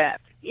of the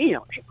draft.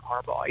 Jim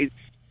Harbaugh.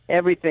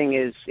 Everything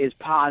is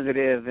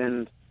positive,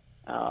 and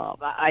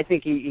I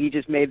think he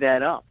just made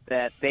that up.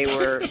 That they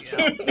were,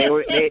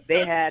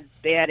 they had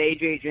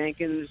A.J.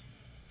 Jenkins.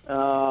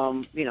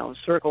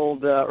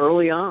 Circled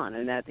early on,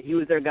 and that he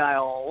was their guy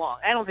all along.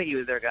 I don't think he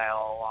was their guy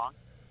all along.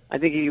 I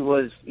think he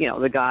was,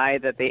 the guy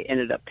that they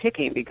ended up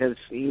picking because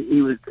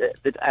he was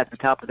at the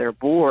top of their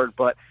board.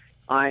 But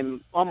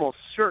I'm almost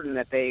certain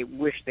that they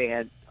wish they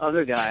had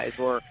other guys,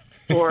 or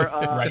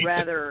right.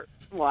 rather,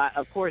 well,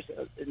 of course,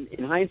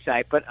 in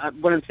hindsight. But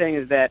what I'm saying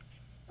is that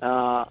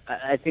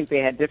I think they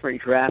had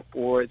different draft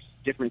boards,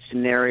 different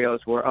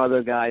scenarios where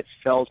other guys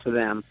fell to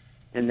them,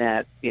 and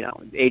that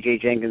A.J.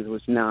 Jenkins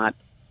was not.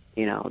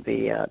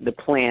 The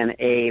plan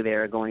A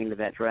there going into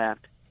that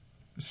draft.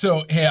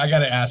 So, hey, I got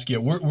to ask you,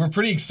 we're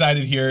pretty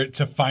excited here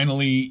to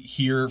finally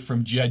hear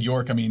from Jed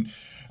York. I mean,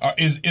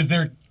 is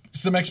there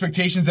some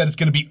expectations that it's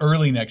going to be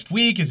early next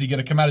week? Is he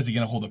going to come out? Is he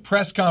going to hold a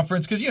press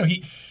conference? Because,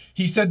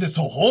 he said this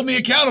whole hold me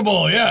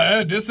accountable.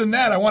 Yeah, this and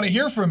that. I want to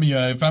hear from you.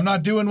 If I'm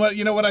not doing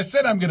what I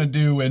said I'm going to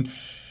do. And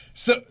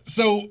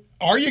so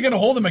are you going to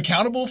hold him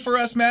accountable for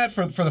us, Matt,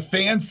 for the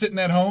fans sitting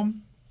at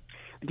home?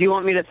 Do you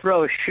want me to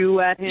throw a shoe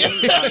at him?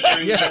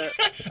 Yes.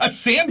 A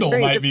sandal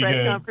might be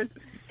good. Conference?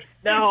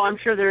 No, I'm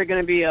sure there are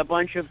going to be a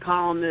bunch of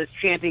columnists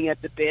champing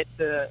at the bit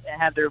to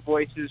have their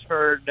voices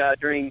heard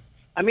during.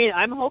 I mean,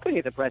 I'm hoping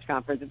at the press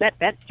conference.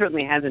 That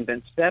certainly hasn't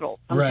been settled.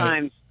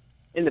 Sometimes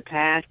in the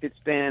past it's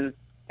been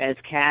as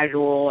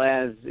casual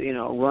as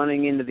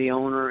running into the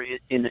owner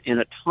in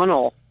a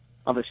tunnel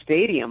of a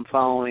stadium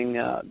following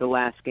the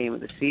last game of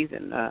the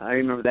season. I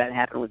remember that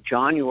happened with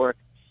John York.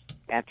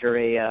 After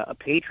a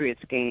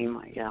Patriots game,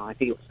 I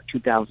think it was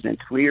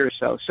 2003 or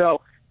so.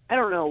 So I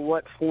don't know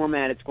what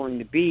format it's going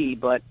to be,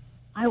 but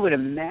I would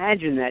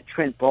imagine that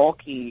Trent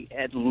Baalke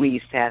at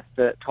least has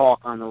to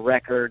talk on the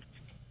record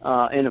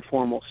in a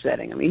formal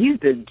setting. I mean, he's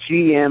the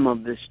GM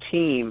of this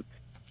team,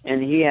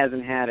 and he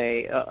hasn't had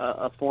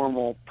a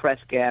formal press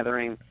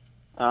gathering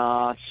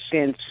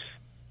since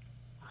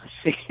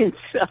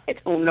I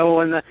don't know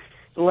when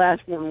the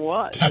last one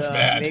was. That's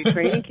bad. Maybe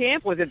training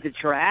camp? Was it the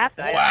draft?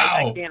 Wow.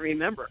 I can't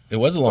remember. It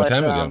was a long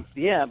time ago.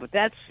 Yeah, but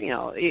that's,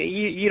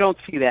 you don't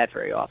see that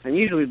very often.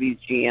 Usually these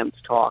GMs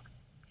talk,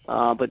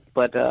 but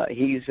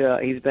he's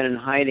been in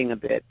hiding a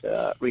bit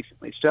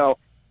recently. So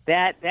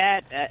that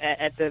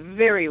at the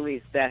very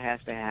least that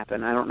has to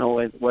happen. I don't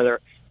know whether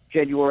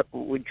Jed York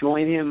would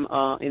join him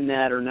in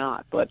that or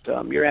not, but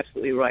you're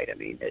absolutely right. I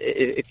mean,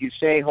 if you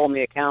say hold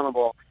me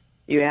accountable,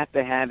 you have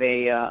to have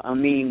a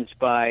means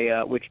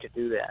by which to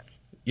do that.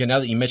 Yeah, now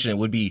that you mention it,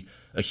 would be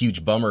a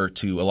huge bummer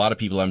to a lot of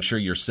people, I'm sure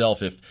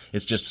yourself, if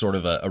it's just sort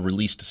of a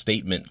released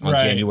statement on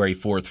January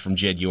 4th from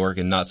Jed York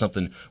and not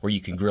something where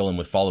you can grill him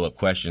with follow-up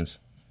questions.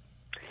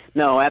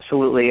 No,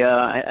 absolutely.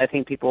 I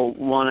think people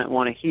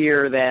want to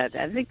hear that.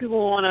 I think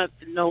people want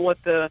to know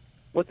what the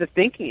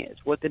thinking is,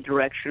 what the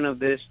direction of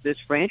this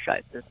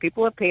franchise is.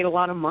 People have paid a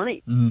lot of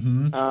money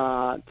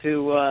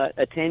to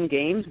attend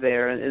games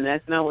there, and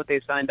that's not what they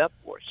signed up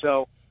for.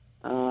 So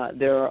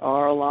there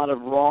are a lot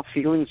of raw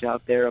feelings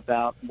out there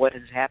about what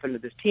has happened to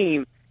this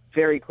team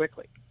very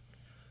quickly.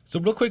 So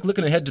real quick,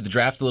 looking ahead to the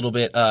draft a little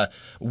bit,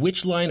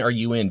 which line are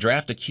you in?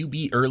 Draft a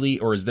QB early,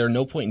 or is there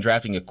no point in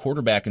drafting a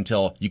quarterback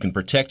until you can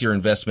protect your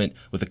investment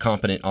with a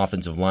competent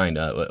offensive line?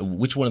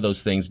 Which one of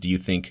those things do you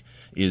think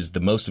is the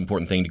most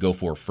important thing to go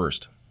for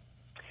first?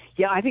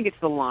 Yeah, I think it's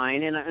the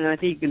line, and I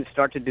think you can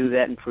start to do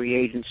that in free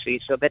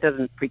agency, so that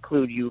doesn't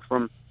preclude you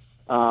from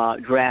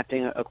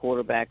drafting a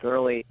quarterback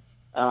early.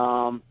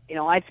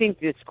 I think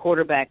this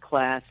quarterback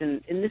class,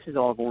 and this is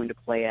all going to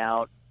play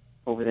out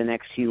over the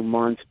next few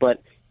months,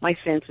 but my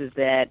sense is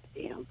that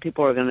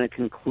people are going to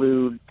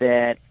conclude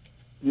that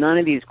none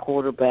of these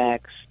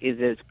quarterbacks is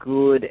as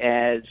good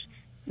as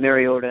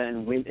Mariota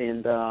and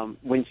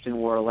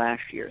Winston were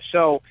last year.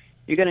 So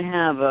you're going to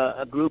have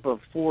a group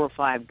of 4 or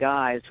 5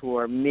 guys who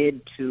are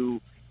mid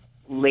to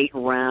late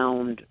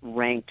round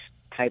ranked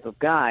type of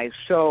guys.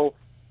 So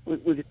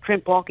with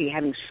Trent Baalke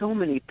having so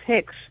many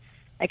picks,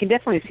 I can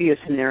definitely see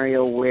a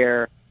scenario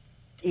where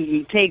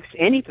he takes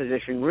any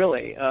position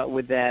really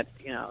with that.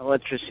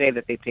 Let's just say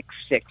that they pick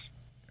 6.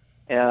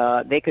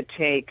 They could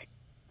take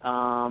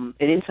an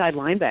inside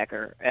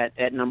linebacker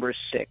at number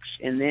 6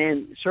 and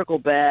then circle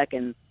back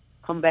and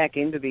come back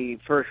into the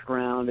first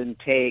round and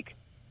take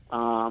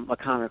a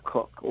Connor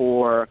Cook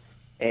or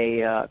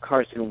a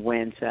Carson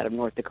Wentz out of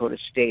North Dakota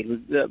State, who's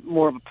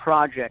more of a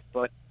project,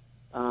 but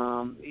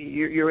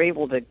you're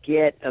able to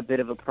get a bit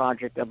of a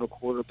project of a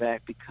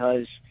quarterback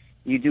because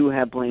you do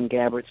have Blaine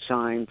Gabbert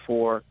signed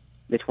for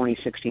the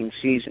 2016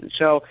 season.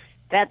 So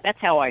that's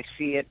how I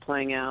see it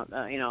playing out.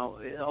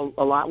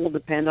 A lot will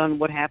depend on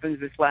what happens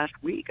this last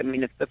week. I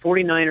mean, if the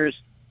 49ers,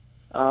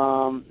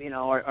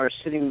 are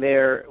sitting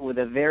there with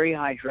a very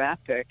high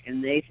draft pick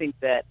and they think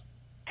that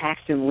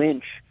Paxton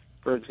Lynch,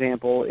 for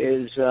example,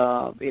 is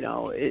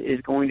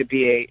going to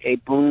be a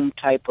boom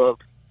type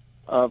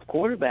of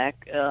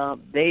quarterback,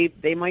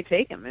 they might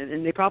take him,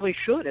 and they probably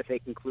should if they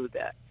conclude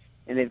that,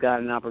 and they've got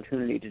an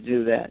opportunity to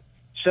do that.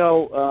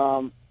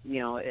 So,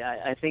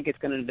 I think it's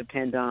going to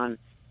depend on,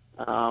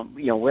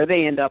 where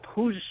they end up,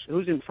 who's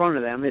in front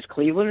of them. Is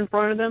Cleveland in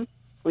front of them?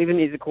 Cleveland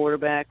needs a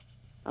quarterback.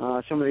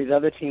 Some of these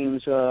other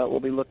teams will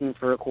be looking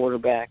for a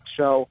quarterback.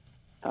 So,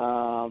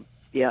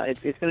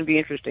 it's going to be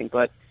interesting.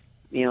 But,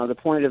 the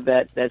point of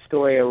that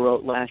story I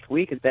wrote last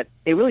week is that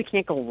they really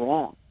can't go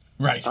wrong.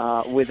 Right.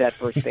 With that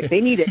first pick.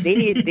 They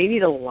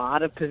need a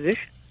lot of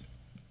positions.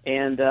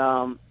 And,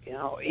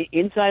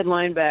 inside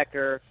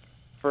linebacker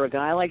for a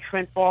guy like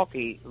Trent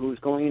Baalke, who's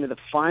going into the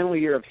final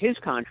year of his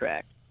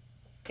contract,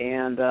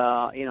 and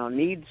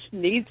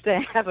needs to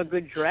have a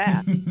good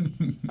draft.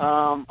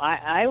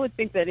 I would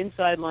think that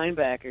inside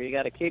linebacker, you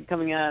got a kid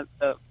coming out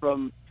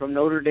from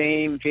Notre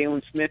Dame,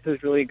 Jalen Smith,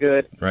 who's really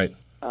good, right?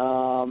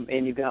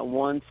 And you've got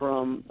one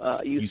from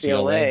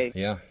UCLA,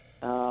 yeah.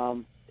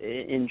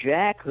 In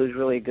Jack, who's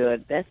really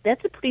good. That's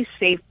a pretty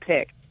safe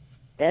pick.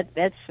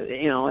 That's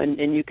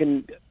and you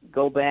can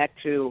go back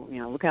to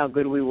look how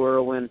good we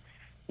were when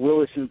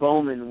Willis and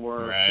Bowman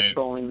were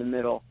patrolling the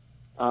middle.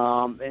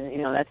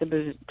 That's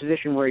a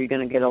position where you're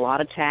going to get a lot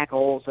of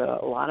tackles,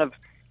 a lot of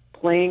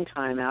playing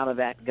time out of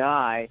that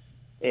guy,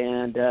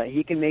 and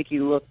he can make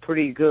you look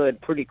pretty good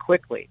pretty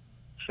quickly.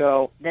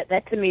 So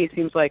that to me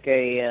seems like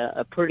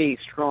a pretty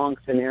strong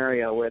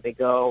scenario where they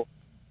go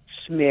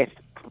Smith,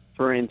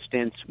 for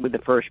instance, with the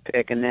first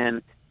pick, and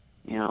then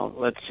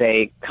let's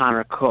say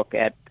Connor Cook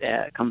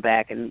come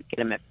back and get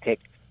him at pick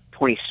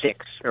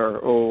 26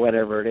 or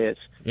whatever it is.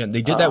 Yeah,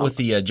 they did that with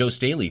the Joe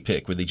Staley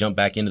pick, where they jumped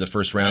back into the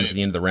first round at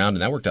the end of the round,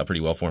 and that worked out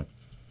pretty well for him.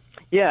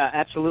 Yeah,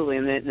 absolutely.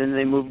 And then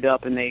they moved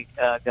up and they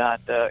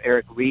got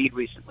Eric Reed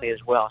recently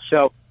as well.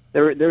 So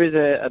there is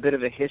a bit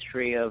of a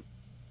history of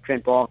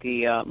Trent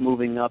Baalke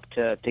moving up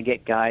to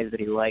get guys that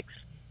he likes.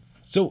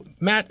 So,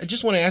 Matt, I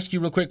just want to ask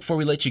you real quick before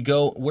we let you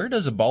go, where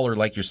does a baller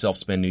like yourself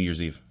spend New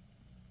Year's Eve?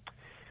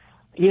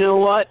 You know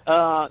what?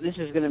 This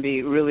is going to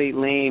be really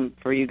lame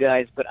for you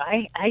guys, but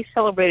I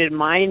celebrated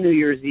my New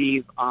Year's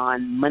Eve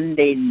on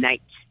Monday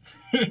night.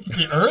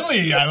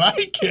 Early, I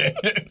like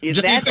it.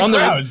 Is that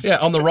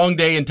on the wrong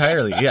day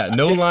entirely. Yeah,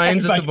 no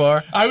lines at the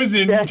bar. I was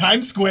in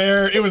Times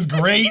Square. It was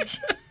great.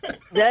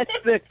 That's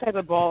the type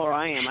of baller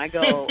I am. I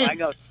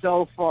go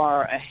so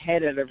far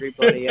ahead of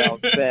everybody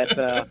else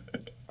that,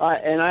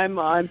 and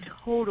I'm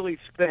totally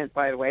spent.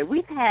 By the way,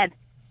 we've had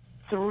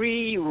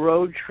 3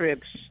 road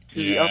trips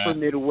to the upper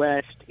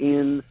Midwest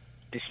in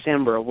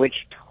December,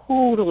 which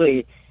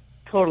totally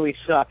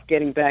sucked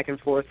getting back and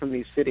forth from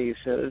these cities.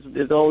 So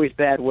there's always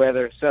bad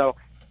weather. So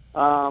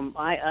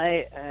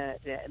I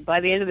by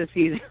the end of the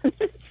season,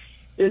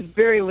 there's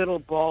very little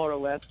baller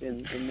left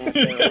in Matt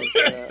Barrows.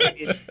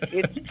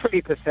 It's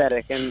pretty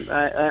pathetic, and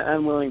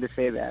I'm willing to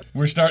say that.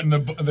 We're starting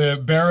the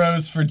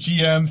Barrows for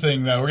GM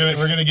thing, though.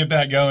 We're gonna get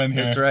that going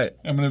here. That's right.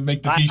 I'm gonna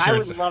make the T-shirts. I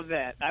would love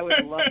that. I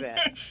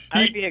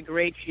would be a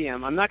great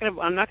GM. I'm not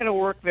gonna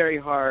work very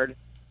hard,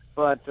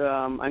 but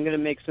I'm gonna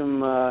make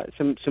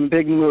some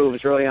big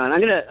moves early on. I'm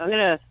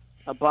gonna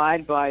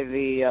abide by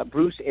the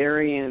Bruce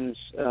Arians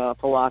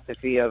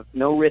philosophy of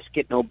no risk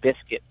it, no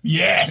biscuit.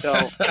 Yes!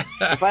 So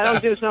if I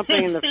don't do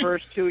something in the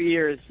first 2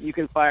 years, you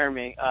can fire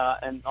me,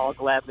 and I'll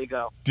gladly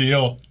go.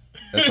 Deal.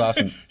 That's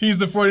awesome. He's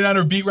the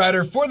 49er beat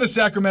writer for the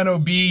Sacramento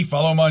Bee.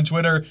 Follow him on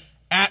Twitter,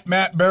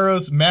 @Matt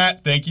Barrows.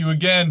 Matt, thank you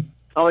again.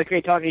 Always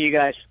great talking to you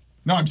guys.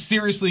 No, I'm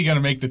seriously going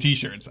to make the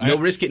T-shirts. No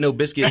risk it, no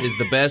biscuit is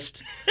the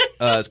best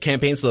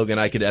campaign slogan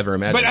I could ever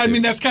imagine. But, I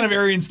mean, that's kind of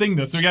Arian's thing,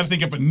 though, so we got to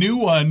think up a new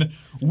one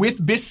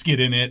with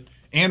biscuit in it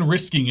and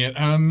risking it.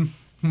 I'm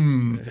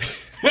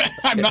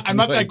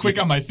not that quick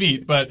on my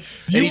feet, but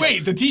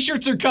wait, the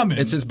T-shirts are coming.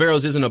 And since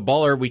Barrows isn't a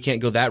baller, we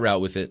can't go that route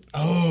with it.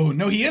 Oh,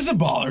 no, he is a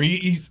baller.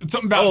 He's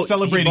something about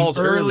celebrating he balls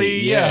early.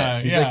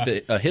 Yeah, he's like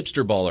a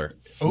hipster baller.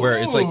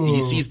 Where it's like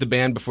he sees the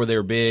band before they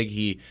were big.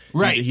 He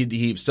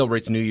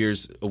celebrates New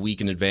Year's a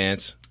week in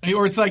advance.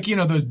 Or it's like,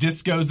 those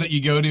discos that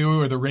you go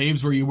to or the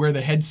raves where you wear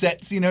the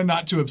headsets,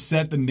 not to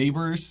upset the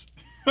neighbors.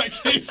 Like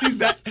he's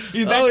that kind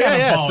of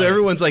baller. So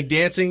everyone's like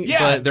dancing,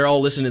 but they're all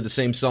listening to the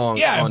same song.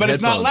 Yeah, on but headphones.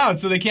 It's not loud,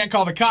 so they can't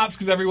call the cops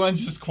because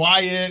everyone's just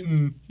quiet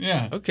and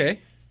Okay.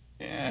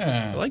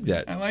 Yeah. I like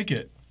that. I like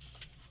it.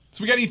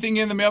 So we got anything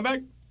in the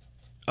mailbag?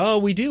 Oh,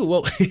 we do.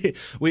 Well,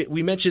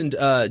 we mentioned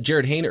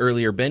Jared Hayne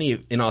earlier.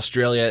 Benny in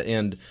Australia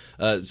and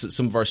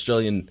some of our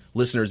Australian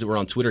listeners that were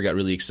on Twitter got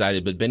really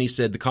excited. But Benny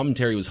said the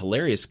commentary was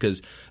hilarious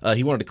because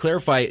he wanted to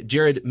clarify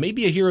Jared may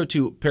be a hero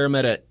to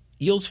Parramatta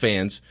Eels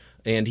fans,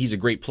 and he's a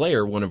great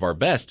player, one of our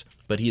best,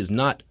 but he is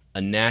not a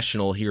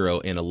national hero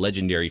and a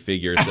legendary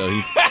figure. So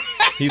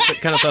he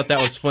kind of thought that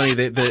was funny.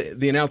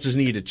 The announcers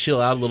needed to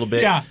chill out a little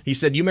bit. Yeah. He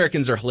said, "You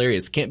Americans are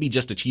hilarious. Can't be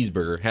just a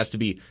cheeseburger. Has to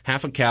be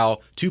half a cow,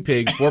 2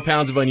 pigs, 4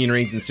 pounds of onion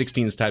rings, and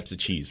 16 types of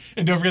cheese."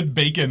 And don't forget the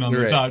bacon on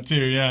the top,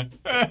 too. Yeah.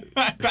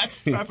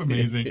 That's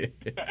amazing.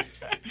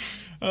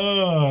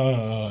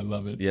 Oh, I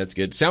love it. Yeah, it's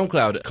good.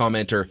 SoundCloud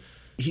commenter,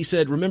 he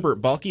said, "Remember,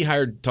 Balky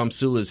hired Tom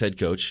Sula as head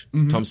coach.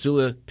 Mm-hmm. Tom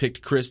Sula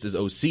picked Christ as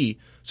OC,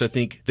 so I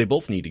think they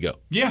both need to go."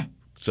 Yeah.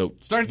 So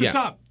start at the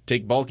top.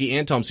 Take Balky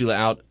and Tom Sula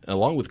out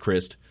along with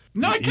Christ.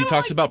 No, he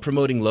talks about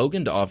promoting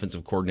Logan to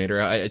offensive coordinator.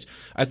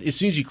 As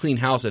soon as you clean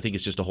house, I think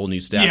it's just a whole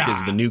new staff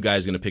because the new guy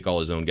is going to pick all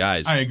his own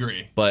guys. I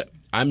agree. But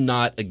I'm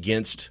not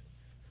against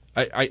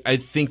I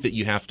think that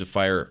you have to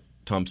fire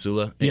Tom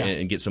Sula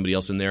and get somebody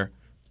else in there.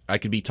 I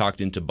could be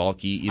talked into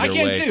Balky either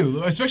way. I can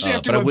too, especially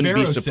after but what I wouldn't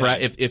Barrows be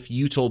surprised said. if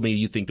you told me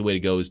you think the way to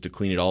go is to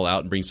clean it all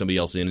out and bring somebody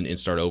else in and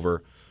start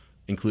over,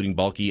 including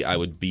Balky. I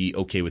would be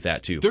okay with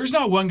that too. There's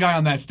not one guy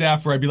on that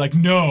staff where I'd be like,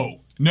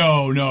 no,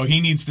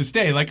 he needs to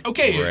stay. Like,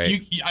 okay,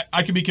 right.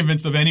 I could be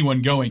convinced of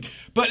anyone going.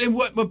 But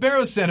what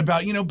Barrows said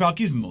about,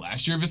 Balky's in the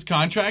last year of his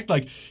contract,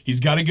 like,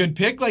 he's got a good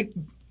pick, like,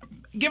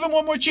 give him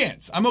one more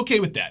chance. I'm okay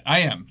with that.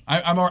 I am.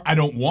 I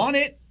don't want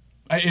it.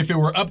 If it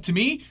were up to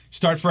me,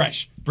 start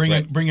fresh.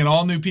 Bring in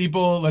all new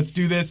people. Let's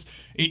do this.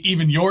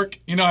 Even York,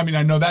 I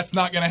know that's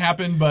not going to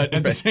happen, but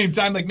at the same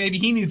time, like maybe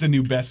he needs a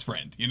new best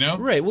friend,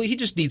 Right. Well, he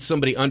just needs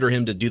somebody under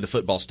him to do the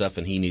football stuff,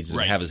 and he needs to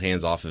have his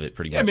hands off of it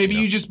pretty much. Yeah, maybe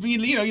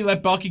you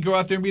let Balky go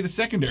out there and be the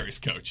secondaries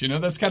coach.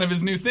 That's kind of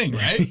his new thing,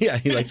 right? Yeah,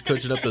 he likes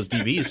coaching up those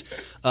DBs.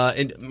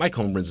 And Mike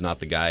Holmgren's not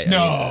the guy.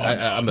 No,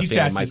 I'm a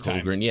fan of Mike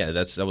Holmgren. Yeah,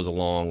 that was a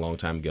long, long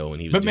time ago,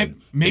 and he was. But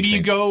maybe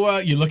you go,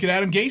 you look at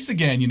Adam Gase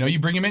again. You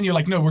bring him in. You're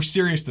like, no, we're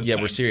serious this time.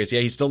 Yeah, we're serious.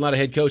 Yeah, he's still not a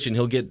head coach, and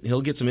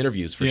he'll get some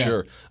interviews for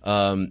sure.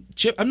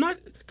 Chip, I'm not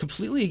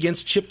completely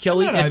against Chip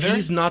Kelly if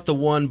he's not the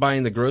one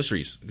buying the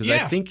groceries, because I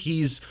think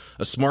he's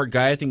a smart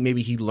guy. I think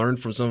maybe he learned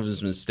from some of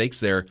his mistakes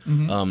there,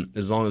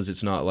 as long as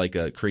it's not like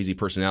a crazy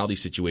personality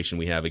situation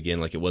we have again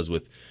like it was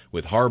with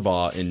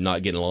Harbaugh and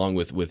not getting along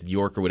with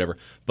York or whatever.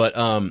 But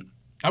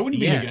I wouldn't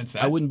be against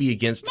that. I wouldn't be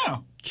against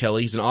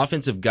Kelly. He's an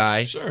offensive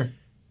guy. Sure.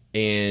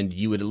 And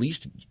you would at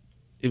least –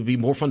 it would be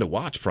more fun to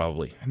watch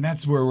probably. And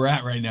that's where we're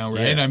at right now,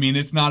 right? Yeah.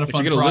 It's not a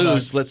fun product. If you're going to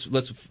lose, let's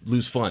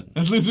lose fun.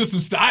 Let's lose with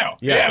some style.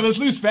 Yeah, let's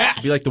lose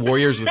fast. Be like the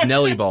Warriors with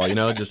Nelly ball,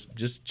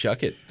 just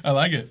chuck it. I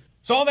like it.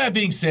 So all that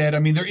being said,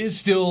 there is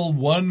still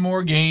one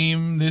more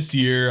game this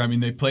year.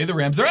 They play the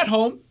Rams. They're at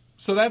home,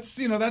 so that's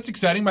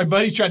exciting. My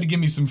buddy tried to give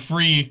me some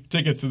free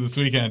tickets to this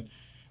weekend.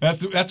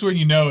 That's when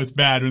it's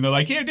bad, when they're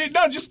like, "Here, dude,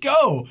 no, just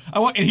go."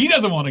 And he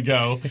doesn't want to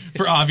go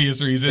for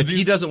obvious reasons. If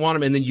he doesn't want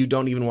him, and then you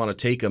don't even want to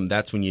take him,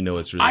 that's when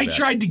it's really bad. I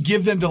tried to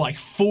give them to like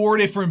 4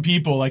 different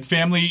people, like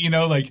family,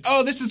 like,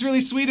 "Oh, this is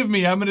really sweet of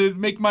me. I'm going to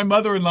make my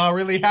mother-in-law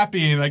really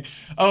happy." And like,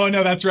 "Oh,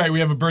 no, that's right.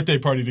 We have a birthday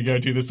party to go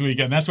to this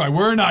weekend. That's why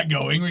we're not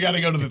going. We got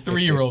to go to the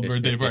 3-year-old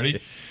birthday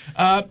party."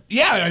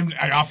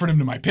 I offered them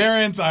to my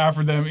parents. I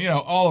offered them,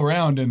 all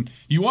around. And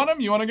you want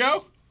them? You want to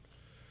go?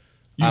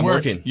 I'm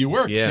working. You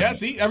work. Yeah.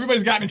 See,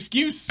 everybody's got an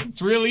excuse.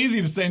 It's real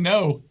easy to say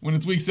no when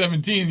it's week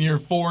 17 and you're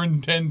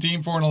 4-10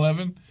 team,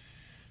 4-11.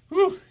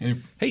 Whew.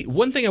 Hey,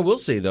 one thing I will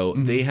say though,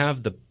 they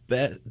have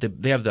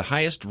they have the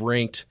highest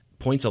ranked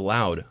points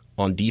allowed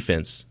on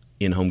defense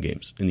in home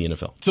games in the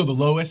NFL. So the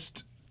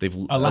lowest They've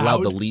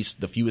allowed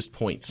the fewest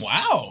points.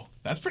 Wow.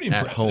 That's pretty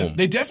impressive. At home.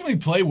 They definitely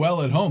play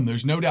well at home.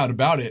 There's no doubt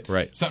about it.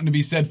 Right. Something to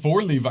be said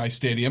for Levi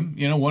Stadium.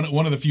 You know,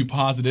 one of the few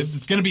positives.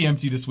 It's going to be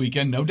empty this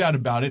weekend, no doubt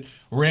about it.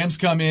 Rams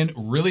come in,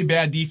 really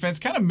bad defense,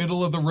 kind of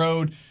middle of the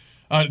road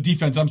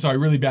defense. I'm sorry,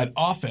 really bad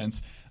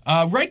offense.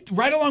 Right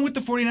along with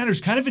the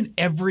 49ers, kind of in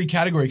every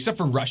category except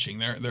for rushing.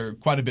 They're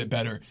quite a bit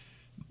better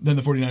than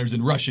the 49ers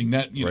in rushing.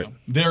 That you know,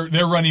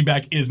 their running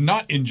back is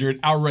not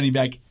injured. Our running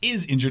back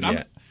is injured.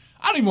 Yeah.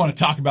 I don't even want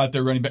to talk about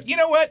their running back. You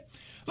know what?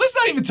 Let's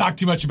not even talk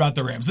too much about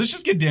the Rams. Let's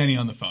just get Danny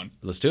on the phone.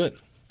 Let's do it.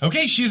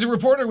 Okay, she's a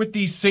reporter with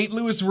the St.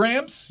 Louis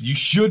Rams. You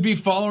should be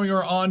following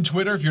her on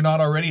Twitter if you're not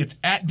already. It's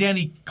at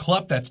Danny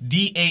Klup. That's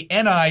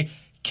DANIKLUP.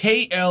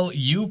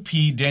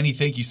 Danny,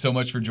 thank you so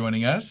much for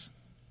joining us.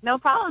 No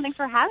problem. Thanks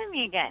for having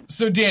me again.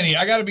 So, Danny,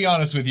 I got to be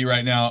honest with you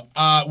right now.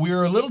 We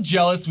were a little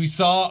jealous. We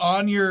saw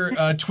on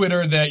your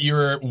Twitter that you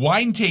were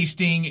wine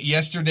tasting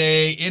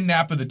yesterday in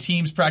Napa. The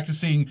team's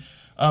practicing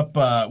up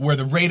where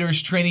the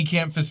Raiders training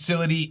camp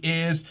facility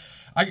is.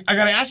 I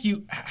got to ask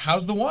you,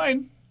 how's the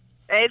wine?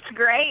 It's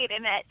great,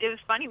 and it was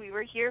funny. We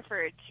were here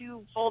for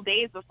 2 full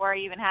days before I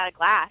even had a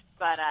glass.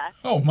 But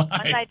oh my!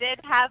 Once I did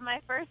have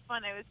my first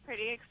one, it was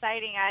pretty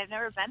exciting. I've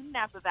never been to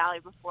Napa Valley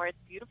before. It's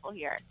beautiful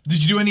here.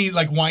 Did you do any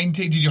wine?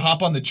 Did you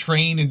hop on the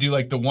train and do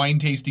the wine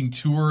tasting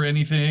tour or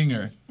anything?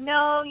 Or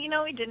no,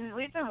 we didn't.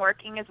 We've been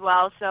working as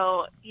well,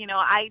 so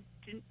I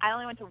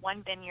only went to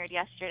one vineyard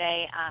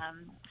yesterday.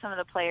 Some of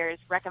the players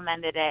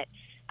recommended it.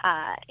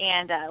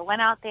 And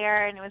went out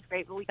there, and it was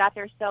great. But we got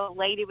there so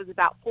late. It was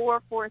about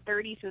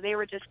 4:30, so they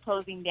were just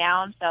closing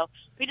down. So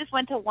we just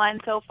went to one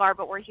so far,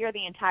 but we're here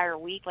the entire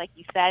week, like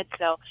you said.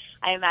 So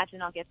I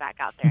imagine I'll get back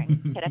out there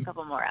and hit a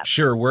couple more up.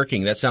 Sure,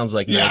 working. That sounds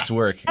like nice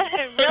work.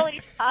 Really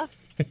tough.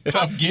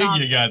 Tough gig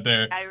you got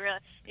there.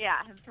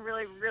 It's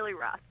really, really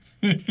rough.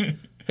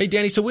 Hey,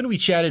 Danny, so when we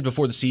chatted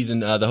before the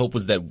season, the hope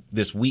was that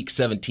this Week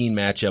 17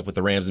 matchup with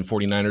the Rams and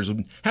 49ers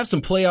would have some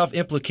playoff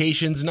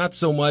implications, not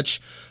so much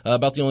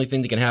about the only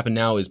thing that can happen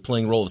now is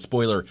playing role of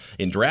spoiler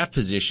in draft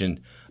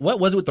position.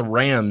 What was it with the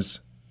Rams?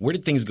 Where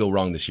did things go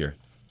wrong this year?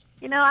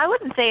 I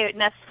wouldn't say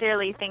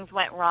necessarily things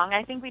went wrong.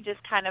 I think we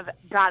just kind of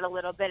got a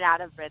little bit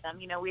out of rhythm.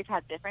 We've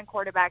had different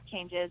quarterback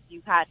changes.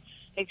 You've had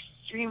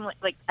extremely,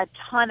 a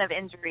ton of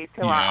injuries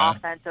to our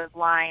offensive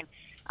line.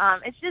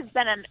 It's just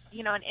been an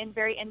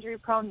very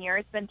injury-prone year.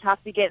 It's been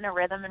tough to get in a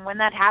rhythm, and when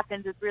that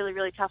happens, it's really,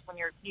 really tough when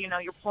you're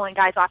pulling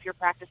guys off your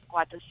practice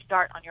squad to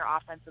start on your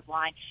offensive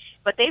line.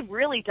 But they've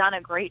really done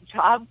a great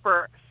job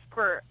for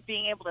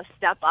being able to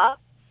step up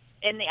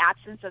in the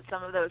absence of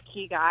some of those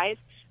key guys.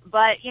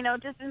 But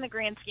just in the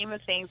grand scheme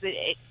of things,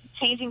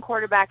 changing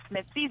quarterbacks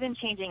mid-season,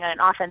 changing an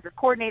offensive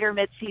coordinator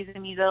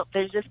mid-season,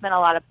 there's just been a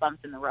lot of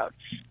bumps in the road.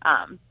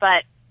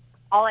 But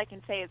all I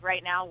can say is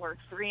right now we're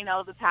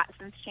 3-0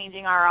 since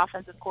changing our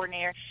offensive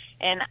coordinator,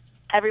 and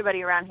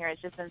everybody around here has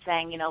just been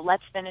saying,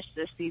 let's finish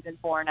this season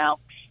 4-0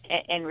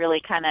 and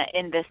really kind of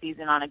end this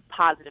season on a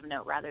positive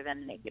note rather than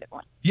a negative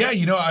one. Yeah,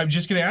 I'm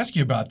just going to ask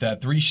you about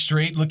that. 3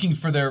 straight, looking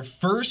for their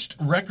first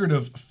record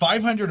of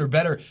 500 or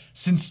better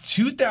since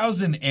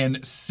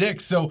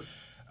 2006. So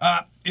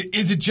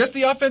is it just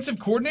the offensive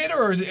coordinator,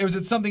 or is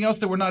it something else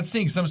that we're not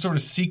seeing, some sort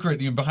of secret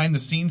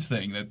behind-the-scenes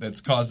thing that's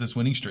caused this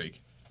winning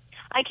streak?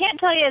 I can't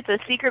tell you it's a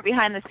secret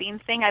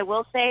behind-the-scenes thing. I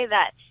will say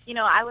that,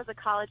 I was a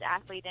college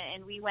athlete,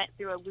 and we went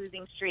through a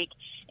losing streak.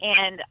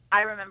 And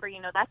I remember,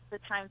 that's the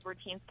times where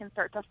teams can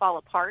start to fall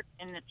apart,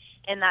 and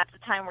that's the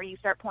time where you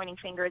start pointing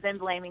fingers and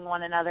blaming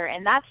one another.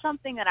 And that's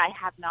something that I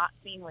have not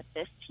seen with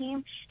this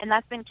team, and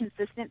that's been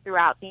consistent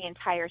throughout the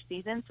entire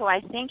season. So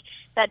I think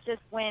that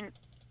just when,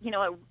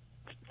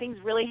 things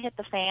really hit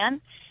the fan,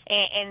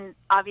 and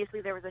obviously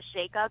there was a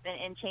shakeup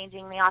in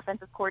changing the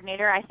offensive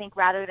coordinator, I think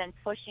rather than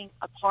pushing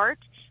apart,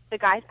 the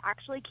guys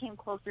actually came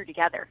closer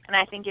together. And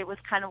I think it was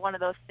kind of one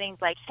of those things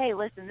like, hey,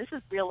 listen, this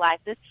is real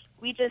life.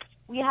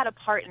 We had a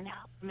part in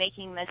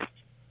making this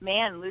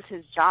man lose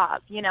his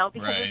job,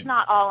 because It's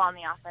not all on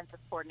the offensive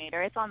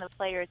coordinator. It's on the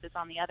players. It's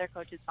on the other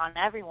coaches. It's on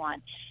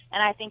everyone.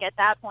 And I think at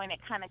that point it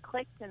kind of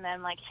clicked in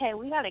them like, hey,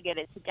 we got to get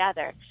it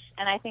together.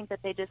 And I think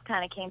that they just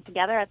kind of came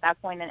together at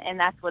that point, and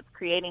that's what's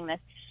creating this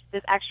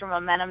extra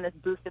momentum, this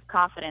boost of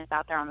confidence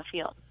out there on the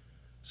field.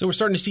 So we're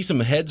starting to see some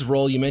heads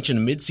roll. You mentioned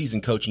a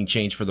midseason coaching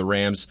change for the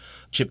Rams.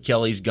 Chip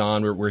Kelly's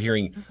gone. We're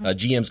hearing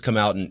GMs come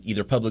out and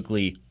either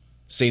publicly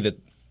say that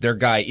their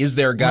guy is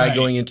their guy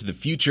going into the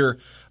future.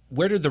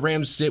 Where did the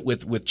Rams sit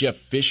with Jeff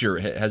Fisher?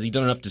 Has he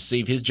done enough to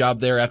save his job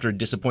there after a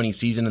disappointing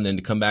season and then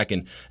to come back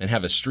and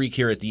have a streak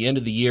here at the end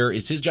of the year?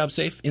 Is his job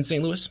safe in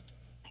St. Louis?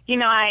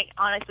 I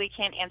honestly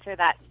can't answer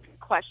that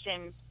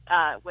question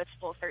with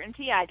full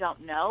certainty. I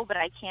don't know, but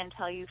I can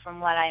tell you from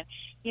what I'm,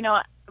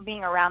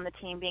 being around the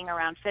team, being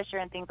around Fisher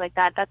and things like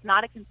that, that's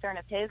not a concern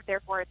of his.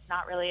 Therefore, it's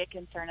not really a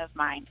concern of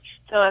mine.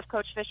 So if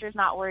Coach Fisher's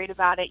not worried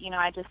about it,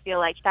 I just feel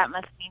like that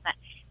must mean that,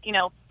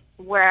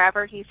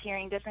 wherever he's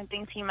hearing different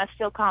things, he must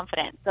feel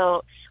confident.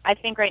 So I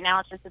think right now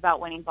it's just about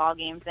winning ball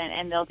games,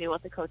 and they'll deal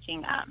with the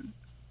coaching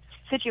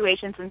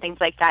situations and things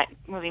like that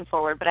moving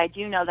forward. But I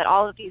do know that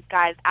all of these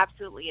guys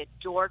absolutely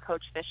adore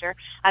Coach Fisher.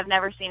 I've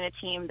never seen a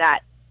team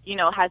that,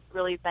 has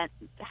really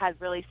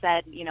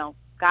said,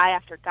 guy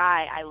after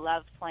guy, I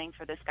love playing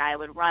for this guy. I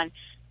would run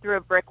through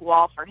a brick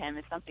wall for him,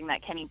 is something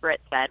that Kenny Britt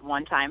said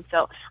one time.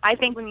 So I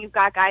think when you've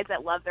got guys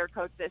that love their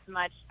coach this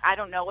much, I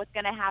don't know what's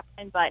going to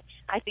happen, but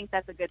I think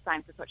that's a good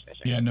sign for Coach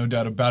Fisher. Yeah, no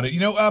doubt about it.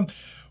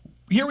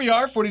 Here we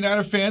are,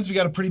 49er fans. We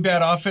got a pretty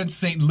bad offense.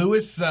 St.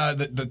 Louis,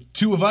 the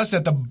two of us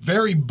at the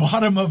very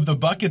bottom of the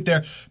bucket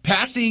there.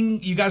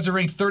 Passing, you guys are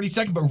ranked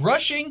 32nd, but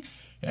rushing,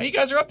 yeah, you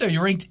guys are up there.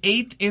 You're ranked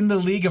 8th in the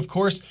league. Of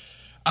course,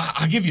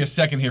 I'll give you a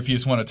second here if you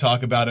just want to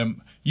talk about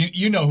him.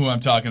 You know who I'm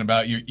talking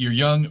about. Your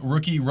young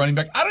rookie running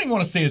back. I don't even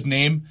want to say his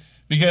name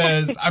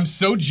because I'm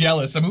so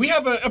jealous. I mean, we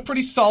have a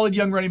pretty solid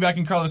young running back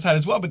in Carlos Hyde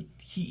as well, but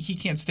he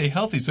can't stay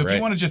healthy. So if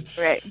you want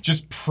to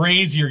just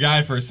praise your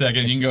guy for a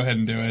second, you can go ahead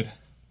and do it.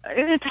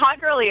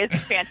 Todd Gurley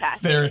is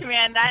fantastic.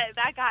 Man,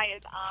 that guy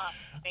is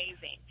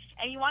amazing.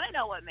 And you want to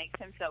know what makes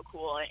him so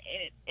cool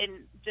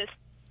in just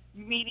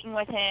meeting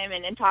with him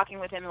and talking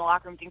with him in the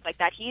locker room, things like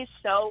that. He is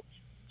so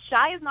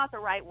shy is not the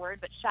right word,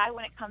 but shy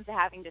when it comes to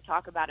having to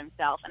talk about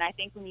himself. And I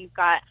think when you've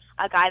got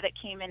a guy that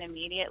came in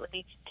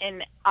immediately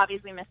and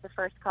obviously missed the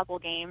first couple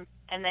games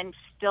and then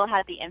still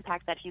had the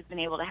impact that he's been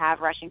able to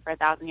have rushing for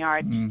 1,000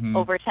 yards,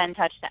 over 10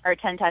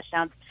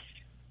 touchdowns,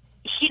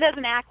 he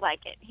doesn't act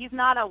like it. He's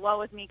not a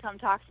woe is me, come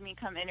talk to me,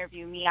 come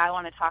interview me. I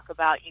want to talk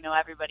about,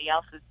 everybody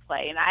else's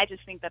play. And I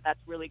just think that that's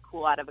really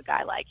cool out of a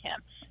guy like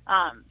him.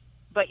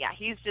 But yeah,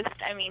 he's just,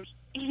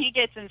 he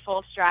gets in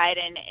full stride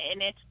and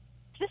it's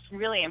just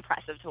really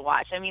impressive to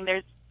watch.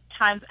 There's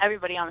times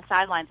everybody on the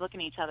sidelines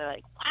looking at each other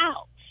like,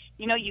 wow.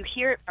 You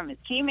hear it from his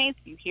teammates,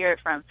 you hear it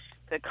from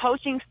the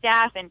coaching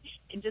staff, and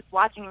just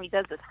watching him, he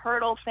does this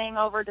hurdle thing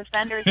over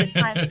defenders at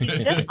times.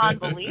 He's just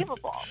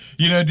unbelievable.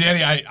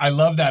 Danny, I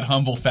love that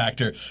humble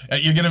factor.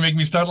 You're going to make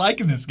me start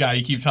liking this guy.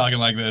 You keep talking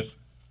like this.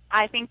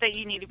 I think that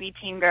you need to be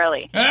Team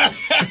Gurley. I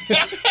think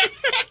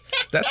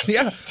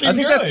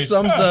that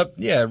sums up,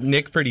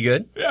 Nick, pretty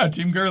good. Yeah,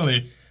 Team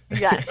Gurley.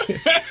 Yeah.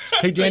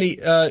 Hey, Danny,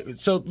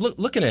 so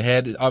looking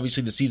ahead,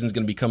 obviously the season's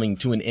going to be coming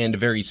to an end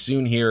very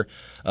soon here.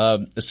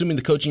 Assuming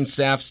the coaching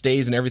staff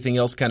stays and everything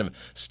else kind of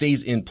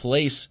stays in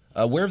place,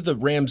 where have the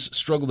Rams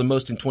struggled the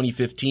most in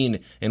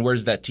 2015, and where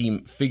does that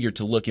team figure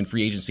to look in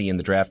free agency and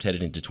the draft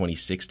headed into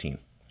 2016?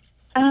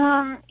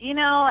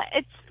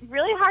 It's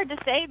really hard to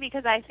say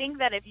because I think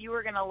that if you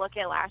were going to look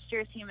at last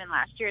year's team and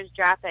last year's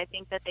draft, I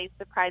think that they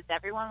surprised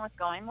everyone with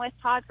going with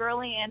Todd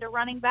Gurley and a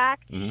running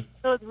back. Mm-hmm.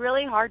 So it's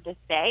really hard to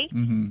say.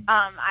 Mm-hmm.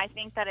 I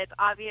think that it's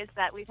obvious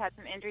that we've had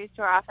some injuries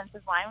to our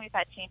offensive line. We've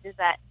had changes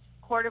at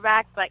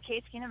quarterback, but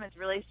Case Keenum has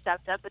really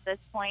stepped up at this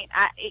point.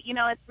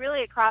 It's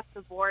really across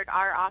the board.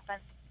 Our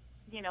offense,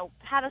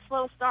 had a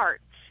slow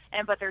start.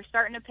 But they're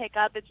starting to pick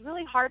up. It's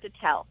really hard to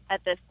tell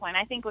at this point.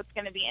 I think what's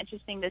going to be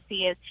interesting to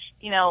see is,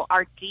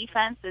 our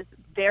defense is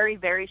very,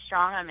 very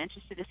strong. I'm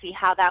interested to see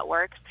how that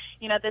works.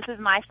 This is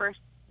my first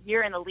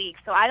year in the league,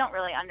 so I don't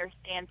really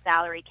understand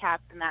salary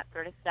caps and that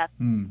sort of stuff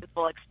to the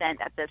full extent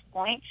at this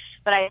point.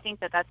 But I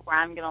think that that's where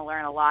I'm going to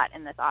learn a lot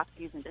in this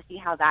offseason to see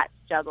how that's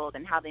juggled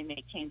and how they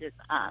make changes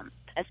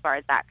as far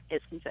as that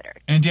is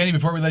considered. And Danny,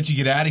 before we let you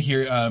get out of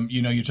here,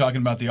 you're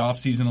talking about the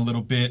offseason a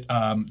little bit.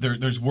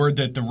 There's word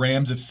that the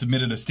Rams have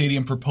submitted a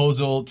stadium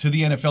proposal to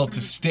the NFL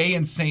to stay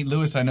in St.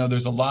 Louis. I know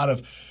there's a lot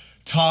of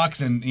talks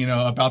and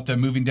about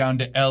them moving down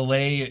to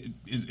LA.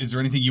 Is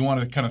there anything you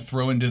want to kind of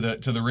throw into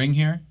the ring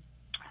here?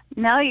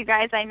 No, you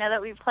guys, I know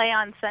that we play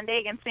on Sunday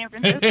against San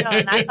Francisco,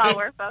 and that's all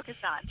we're focused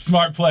on.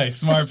 Smart play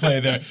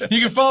there. You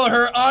can follow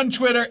her on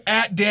Twitter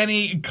at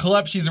Danny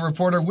Klepp. She's a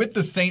reporter with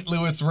the St.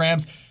 Louis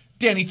Rams.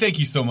 Danny, thank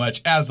you so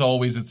much. As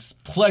always, it's a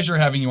pleasure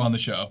having you on the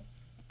show.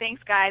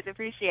 Thanks, guys.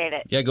 Appreciate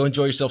it. Yeah, go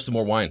enjoy yourself some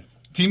more wine.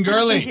 Team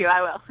Gurley. Thank you,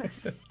 I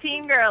will.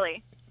 Team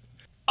Gurley.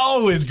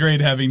 Always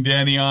great having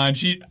Danny on.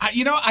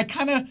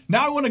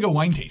 Now I want to go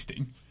wine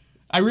tasting.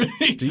 I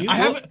really do.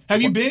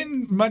 Have you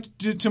been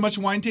to much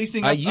wine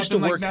tasting? I used to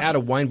work at a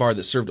wine bar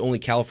that served only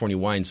California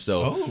wines,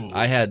 so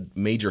I had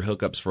major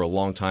hookups for a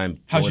long time.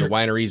 Going to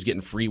wineries,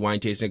 getting free wine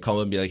tasting. I'd call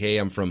them and be like, "Hey,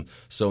 I'm from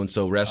so and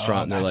so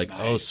restaurant," and they're like, nice.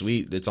 "Oh,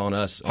 sweet, it's on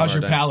us." How's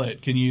your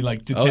palate? Can you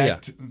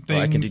detect things?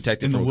 I can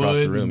detect it from across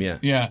the room.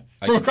 Yeah,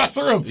 from across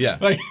the room.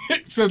 Yeah,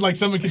 so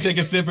someone can take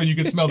a sip and you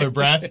can smell their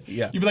breath.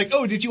 Yeah, you'd be like,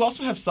 "Oh, did you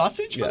also have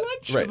sausage for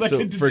lunch?" Right.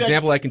 So, for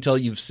example, I can tell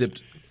you've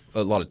sipped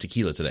a lot of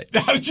tequila today.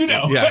 How did you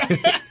know?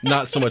 Yeah,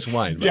 not so much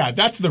wine. But. Yeah,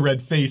 that's the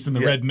red face and the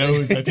red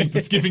nose, I think,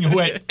 that's giving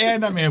away.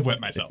 And I may have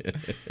wet myself.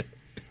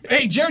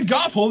 Hey, Jared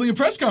Goff holding a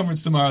press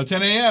conference tomorrow,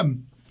 10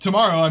 a.m.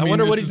 Tomorrow. I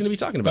wonder what he's going to be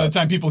talking about. By the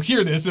time people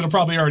hear this, it'll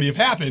probably already have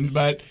happened.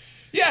 But,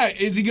 yeah,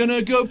 is he going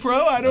to go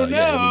pro? I don't know.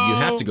 Yeah, you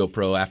have to go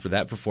pro after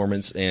that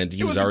performance, and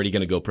he was already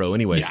going to go pro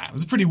anyways. Yeah, it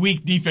was a pretty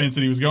weak defense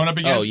that he was going up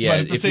against. Oh, yeah. But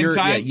at the same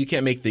time, you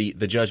can't make the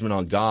judgment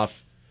on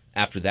Goff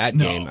after that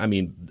game. I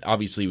mean,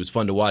 obviously it was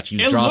fun to watch. He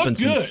was It dropping looked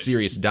some good.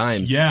 serious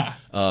dimes,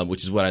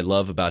 which is what I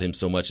love about him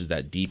so much is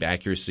that deep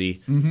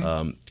accuracy,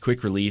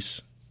 quick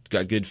release,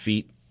 got good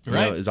feet. You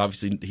know, is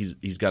obviously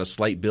he's got a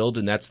slight build,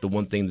 and that's the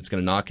one thing that's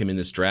going to knock him in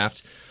this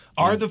draft.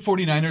 Are the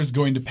 49ers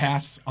going to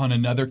pass on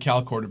another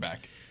Cal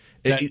quarterback?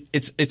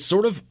 It's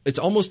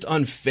almost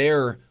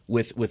unfair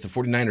with the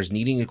 49ers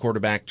needing a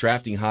quarterback,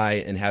 drafting high,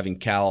 and having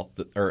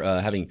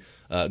having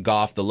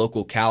Goff, the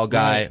local Cal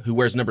guy who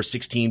wears number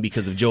 16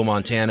 because of Joe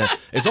Montana.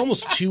 It's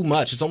almost too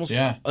much. It's almost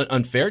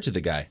unfair to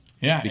the guy.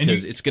 Yeah,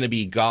 because it's going to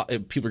be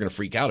people are going to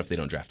freak out if they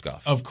don't draft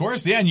Goff. Of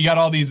course, and you got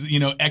all these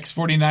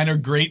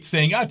ex-49er greats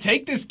saying,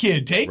 take this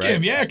kid, take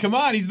him, come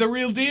on, he's the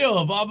real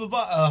deal, blah blah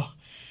blah.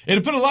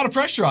 It put a lot of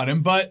pressure on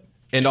him, but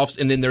and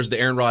then there's the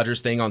Aaron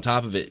Rodgers thing on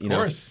top of it.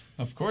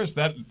 Of course,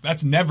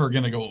 that's never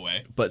going to go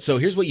away. But so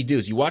here's what you do: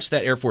 is you watch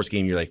that Air Force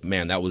game, you're like,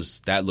 man,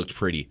 that looked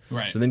pretty.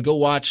 Right. So then go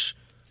watch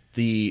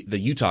the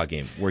Utah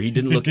game where he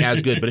didn't look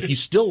as good. But if you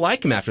still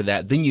like him after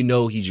that, then you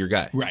know he's your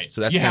guy. Right.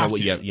 So that's kind of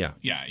what you have. Yeah.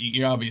 Yeah.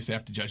 You obviously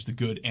have to judge the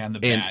good and the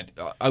bad.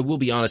 I will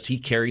be honest, he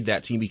carried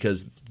that team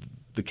because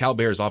the Cal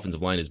Bears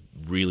offensive line is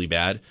really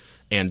bad,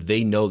 and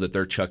they know that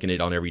they're chucking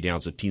it on every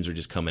down, so teams are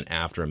just coming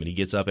after him. And he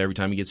gets up every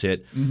time he gets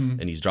hit,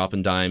 and he's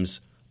dropping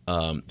dimes.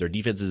 Their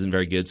defense isn't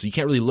very good, so you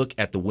can't really look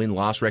at the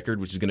win-loss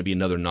record, which is going to be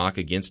another knock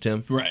against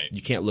him. Right.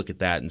 You can't look at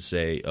that and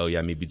say, oh,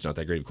 yeah, maybe it's not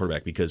that great of a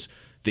quarterback, because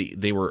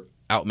they were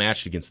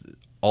outmatched against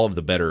all of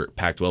the better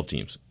Pac-12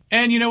 teams.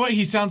 And you know what?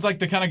 He sounds like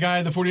the kind of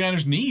guy the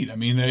 49ers need. I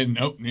mean,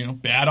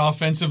 bad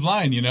offensive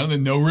line,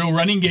 no real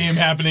running game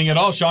happening at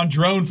all. Sean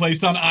Drone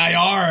placed on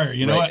IR.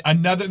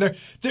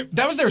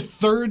 That was their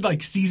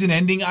third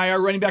season-ending IR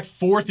running back,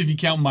 fourth if you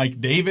count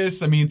Mike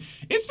Davis. I mean,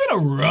 it's been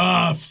a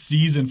rough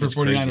season for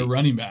 49er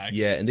running backs.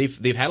 Yeah, and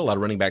they've had a lot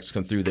of running backs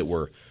come through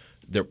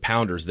they're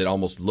pounders that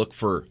almost look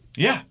for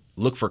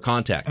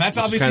contact. And that's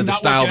obviously kind of the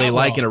style they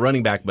like in a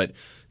running back, but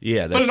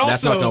yeah,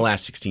 that's not going to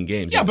last 16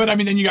 games. Yeah, but I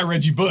mean, then you got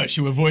Reggie Bush,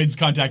 who avoids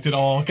contact at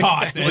all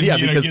costs and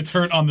because gets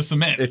hurt on the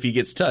cement. If he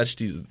gets touched,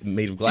 he's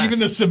made of glass. Even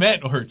the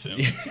cement hurts him.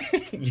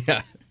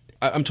 Yeah.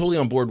 I'm totally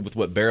on board with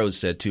what Barrows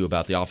said, too,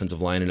 about the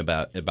offensive line and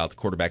about the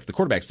quarterback. If the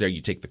quarterback's there,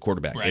 you take the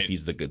quarterback. Right. If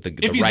he's the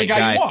right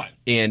guy you want.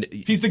 And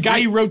if he's the guy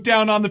you wrote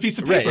down on the piece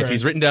of paper. Right, if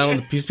he's written down on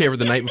the piece of paper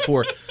the night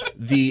before.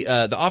 The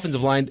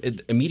offensive line,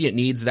 immediate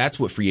needs, that's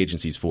what free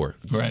agency's for.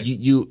 Right.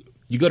 You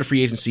go to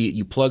free agency,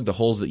 you plug the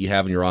holes that you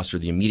have in your roster,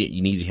 the immediate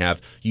needs you have,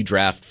 you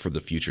draft for the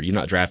future. You're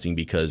not drafting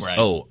because,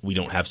 we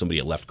don't have somebody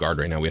at left guard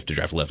right now, we have to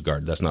draft a left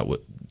guard. That's not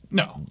what...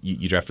 No.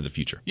 You draft for the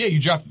future. Yeah, you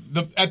draft...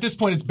 at this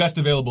point, it's best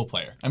available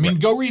player. I mean,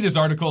 go read his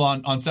article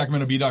on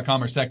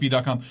SacramentoBee.com or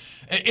SacBee.com.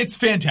 It's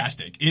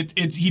fantastic.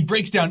 He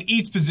breaks down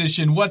each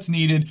position, what's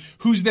needed,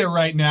 who's there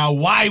right now,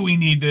 why we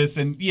need this,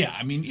 and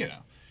I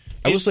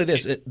will say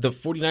this. The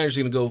 49ers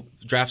are going to go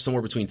draft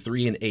somewhere between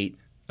 3 and 8.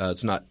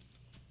 It's not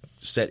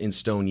set in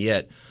stone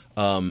yet.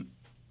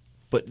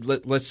 But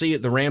let's say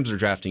the Rams are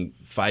drafting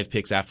 5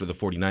 picks after the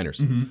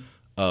 49ers.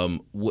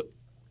 What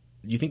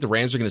you think the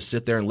Rams are going to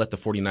sit there and let the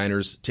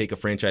 49ers take a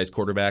franchise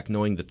quarterback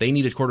knowing that they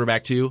need a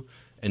quarterback too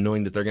and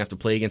knowing that they're going to have to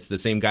play against the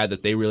same guy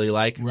that they really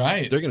like?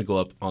 Right. They're going to go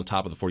up on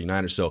top of the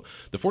 49ers. So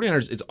the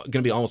 49ers, it's going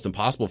to be almost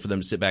impossible for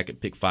them to sit back at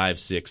pick 5,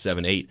 6,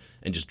 7, 8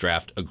 and just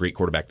draft a great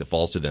quarterback that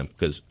falls to them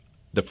because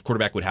the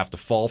quarterback would have to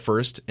fall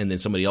first and then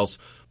somebody else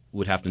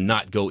would have to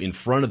not go in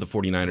front of the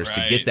 49ers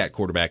to get that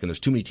quarterback, and there's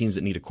too many teams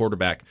that need a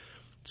quarterback.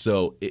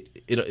 So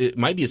it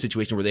might be a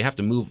situation where they have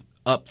to move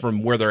up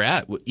from where they're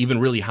at,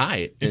 even really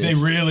high, if they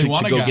really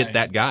want to go get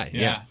that guy.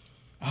 Yeah.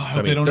 Oh, I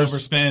hope they don't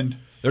overspend.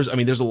 There's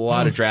a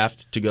lot of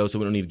draft to go, so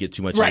we don't need to get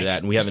too much into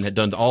that. And we haven't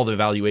done all the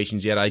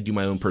evaluations yet. I do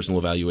my own personal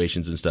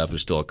evaluations and stuff.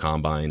 There's still a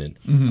combine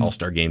and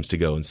all-star games to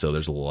go, and so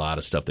there's a lot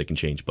of stuff that can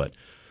change. But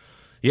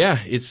yeah,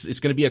 it's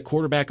going to be a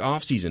quarterback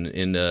offseason.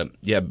 And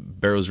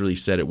Barrows really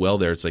said it well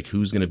there. It's like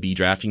who's going to be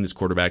drafting this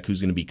quarterback,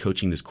 who's going to be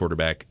coaching this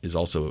quarterback is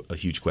also a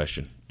huge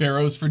question.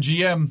 Barrows for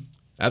GM.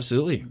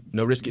 Absolutely.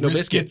 No biscuit, no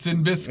biscuit. Riskets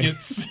and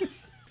biscuits.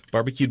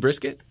 Barbecued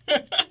brisket?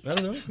 I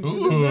don't know.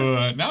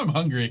 Ooh, now I'm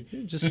hungry.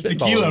 Just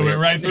tequila went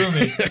right through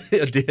me.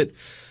 It did.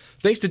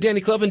 Thanks to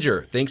Danny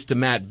Clevenger. Thanks to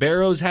Matt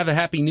Barrows. Have a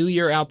happy new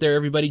year out there,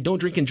 everybody. Don't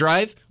drink and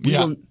drive. We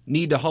will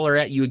need to holler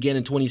at you again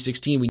in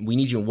 2016. We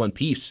need you in one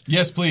piece.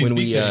 Yes, please. When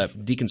we safe.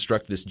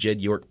 Deconstruct this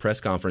Jed York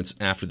press conference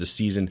after the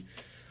season.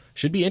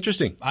 Should be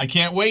interesting. I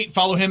can't wait.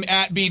 Follow him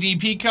at BD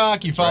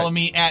Peacock. You follow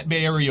me at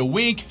Bay Area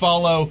Wink.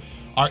 Follow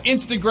our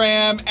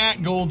Instagram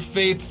at Gold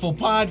Faithful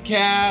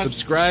Podcast.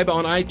 Subscribe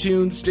on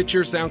iTunes,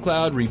 Stitcher,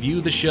 SoundCloud.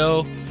 Review the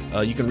show.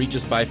 You can reach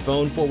us by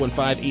phone,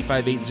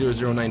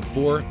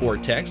 415-858-0094, or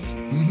text.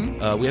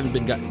 We haven't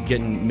been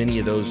getting many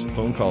of those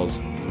phone calls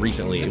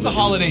recently. It's the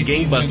holiday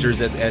season.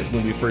 Gangbusters at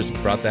when we first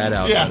brought that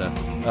out. Yeah. But,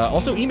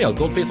 also email,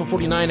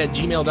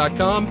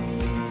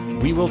 goldfaithful49@gmail.com.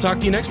 We will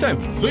talk to you next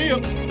time. See ya.